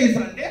పిల్లలు ఏం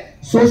చేస్తారంటే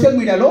సోషల్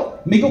మీడియాలో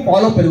మీకు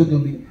ఫాలో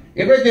పెరుగుతుంది.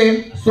 ఎప్పుడైతే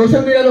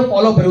సోషల్ మీడియాలో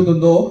ఫాలో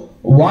పెరుగుతుందో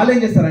వాళ్ళు ఏం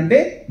చేస్తారంటే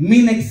మీ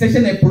నెక్స్ట్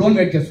సెషన్ ఎప్పుడు అని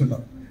వెయిట్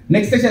చేస్తుంటారు.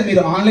 నెక్స్ట్ సెషన్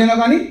మీరు ఆన్లైన్ లో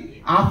కానీ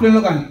ఆఫ్లైన్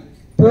లో కానీ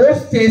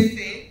పోస్ట్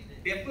చేస్తే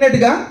డెఫినెట్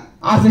గా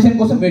ఆ సెషన్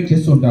కోసం వెయిట్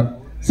చేస్తూ ఉంటారు.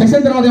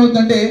 సెషన్ తర్వాత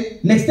ఏమవుతుందంటే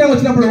నెక్స్ట్ టైం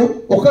వచ్చినప్పుడు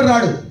ఒకరు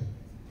రాడు,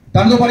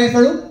 తనతో పాటు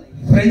చేస్తాడు,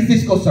 ఫ్రెండ్స్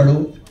తీసుకొస్తాడు.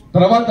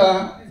 తర్వాత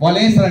వాళ్ళు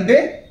ఏం చేస్తారంటే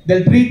they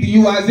treat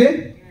you as a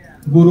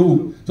గురువు.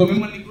 సో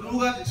మిమ్మల్ని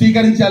గురువుగా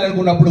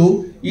స్వీకరించాలనుకున్నప్పుడు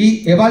ఈ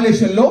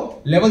ఎవాల్యుయేషన్ లో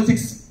లెవెల్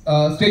 6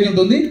 స్టేజ్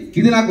ఉంటుంది.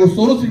 ఇది నాకు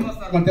సోను శ్రీనివాస్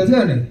సార్ మనకు తెలుసు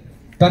కదండి,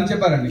 తను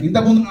చెప్పారండి.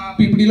 ఇంతకుముందు నా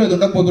పీపీటీలో ఇది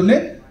ఉండకపోతుండే,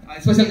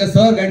 ఎస్పెషల్ గా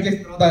సార్ గైడ్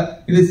చేసిన తర్వాత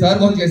ఇది సార్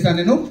కోసం చేశాను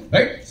నేను.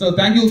 Right. So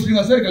thank you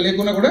Srinivas sir, ఇక్కడ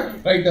లేకుండా కూడా.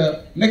 రైట్.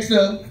 నెక్స్ట్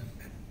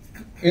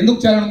ఎందుకు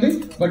చాలా ఉంది,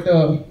 బట్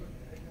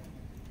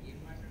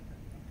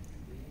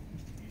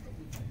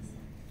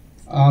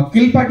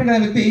కిల్ పార్టీ అనే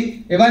వ్యక్తి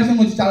ఎవాల్యుయేషన్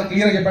గురించి చాలా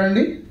క్లియర్ గా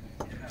చెప్పాడండి.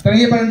 తను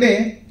ఏం చెప్పాడంటే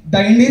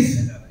ద ఎండ్ ఈస్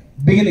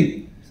బిగినింగ్.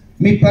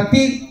 మీ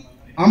ప్రతి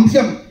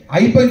అంశం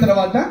అయిపోయిన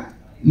తర్వాత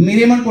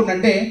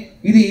మీరేమనుకుంటే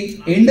ఇది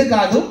ఎండ్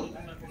కాదు,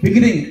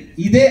 బిగినింగ్,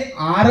 ఇదే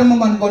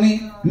ఆరంభం అనుకొని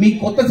మీ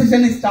కొత్త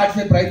సెషన్ ని స్టార్ట్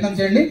చేసే ప్రయత్నం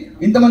చేయండి.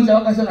 ఇంత మంచి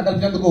అవకాశం నాకు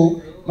కల్పించేందుకు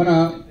మన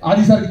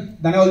ఆది సార్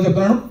ధన్యవాదాలు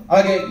చెప్తున్నాను.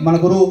 అలాగే మన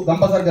గురువు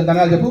గంప సార్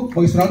ధన్యవాదాలు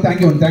ముగిస్తున్నాను.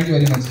 Thank you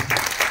very much.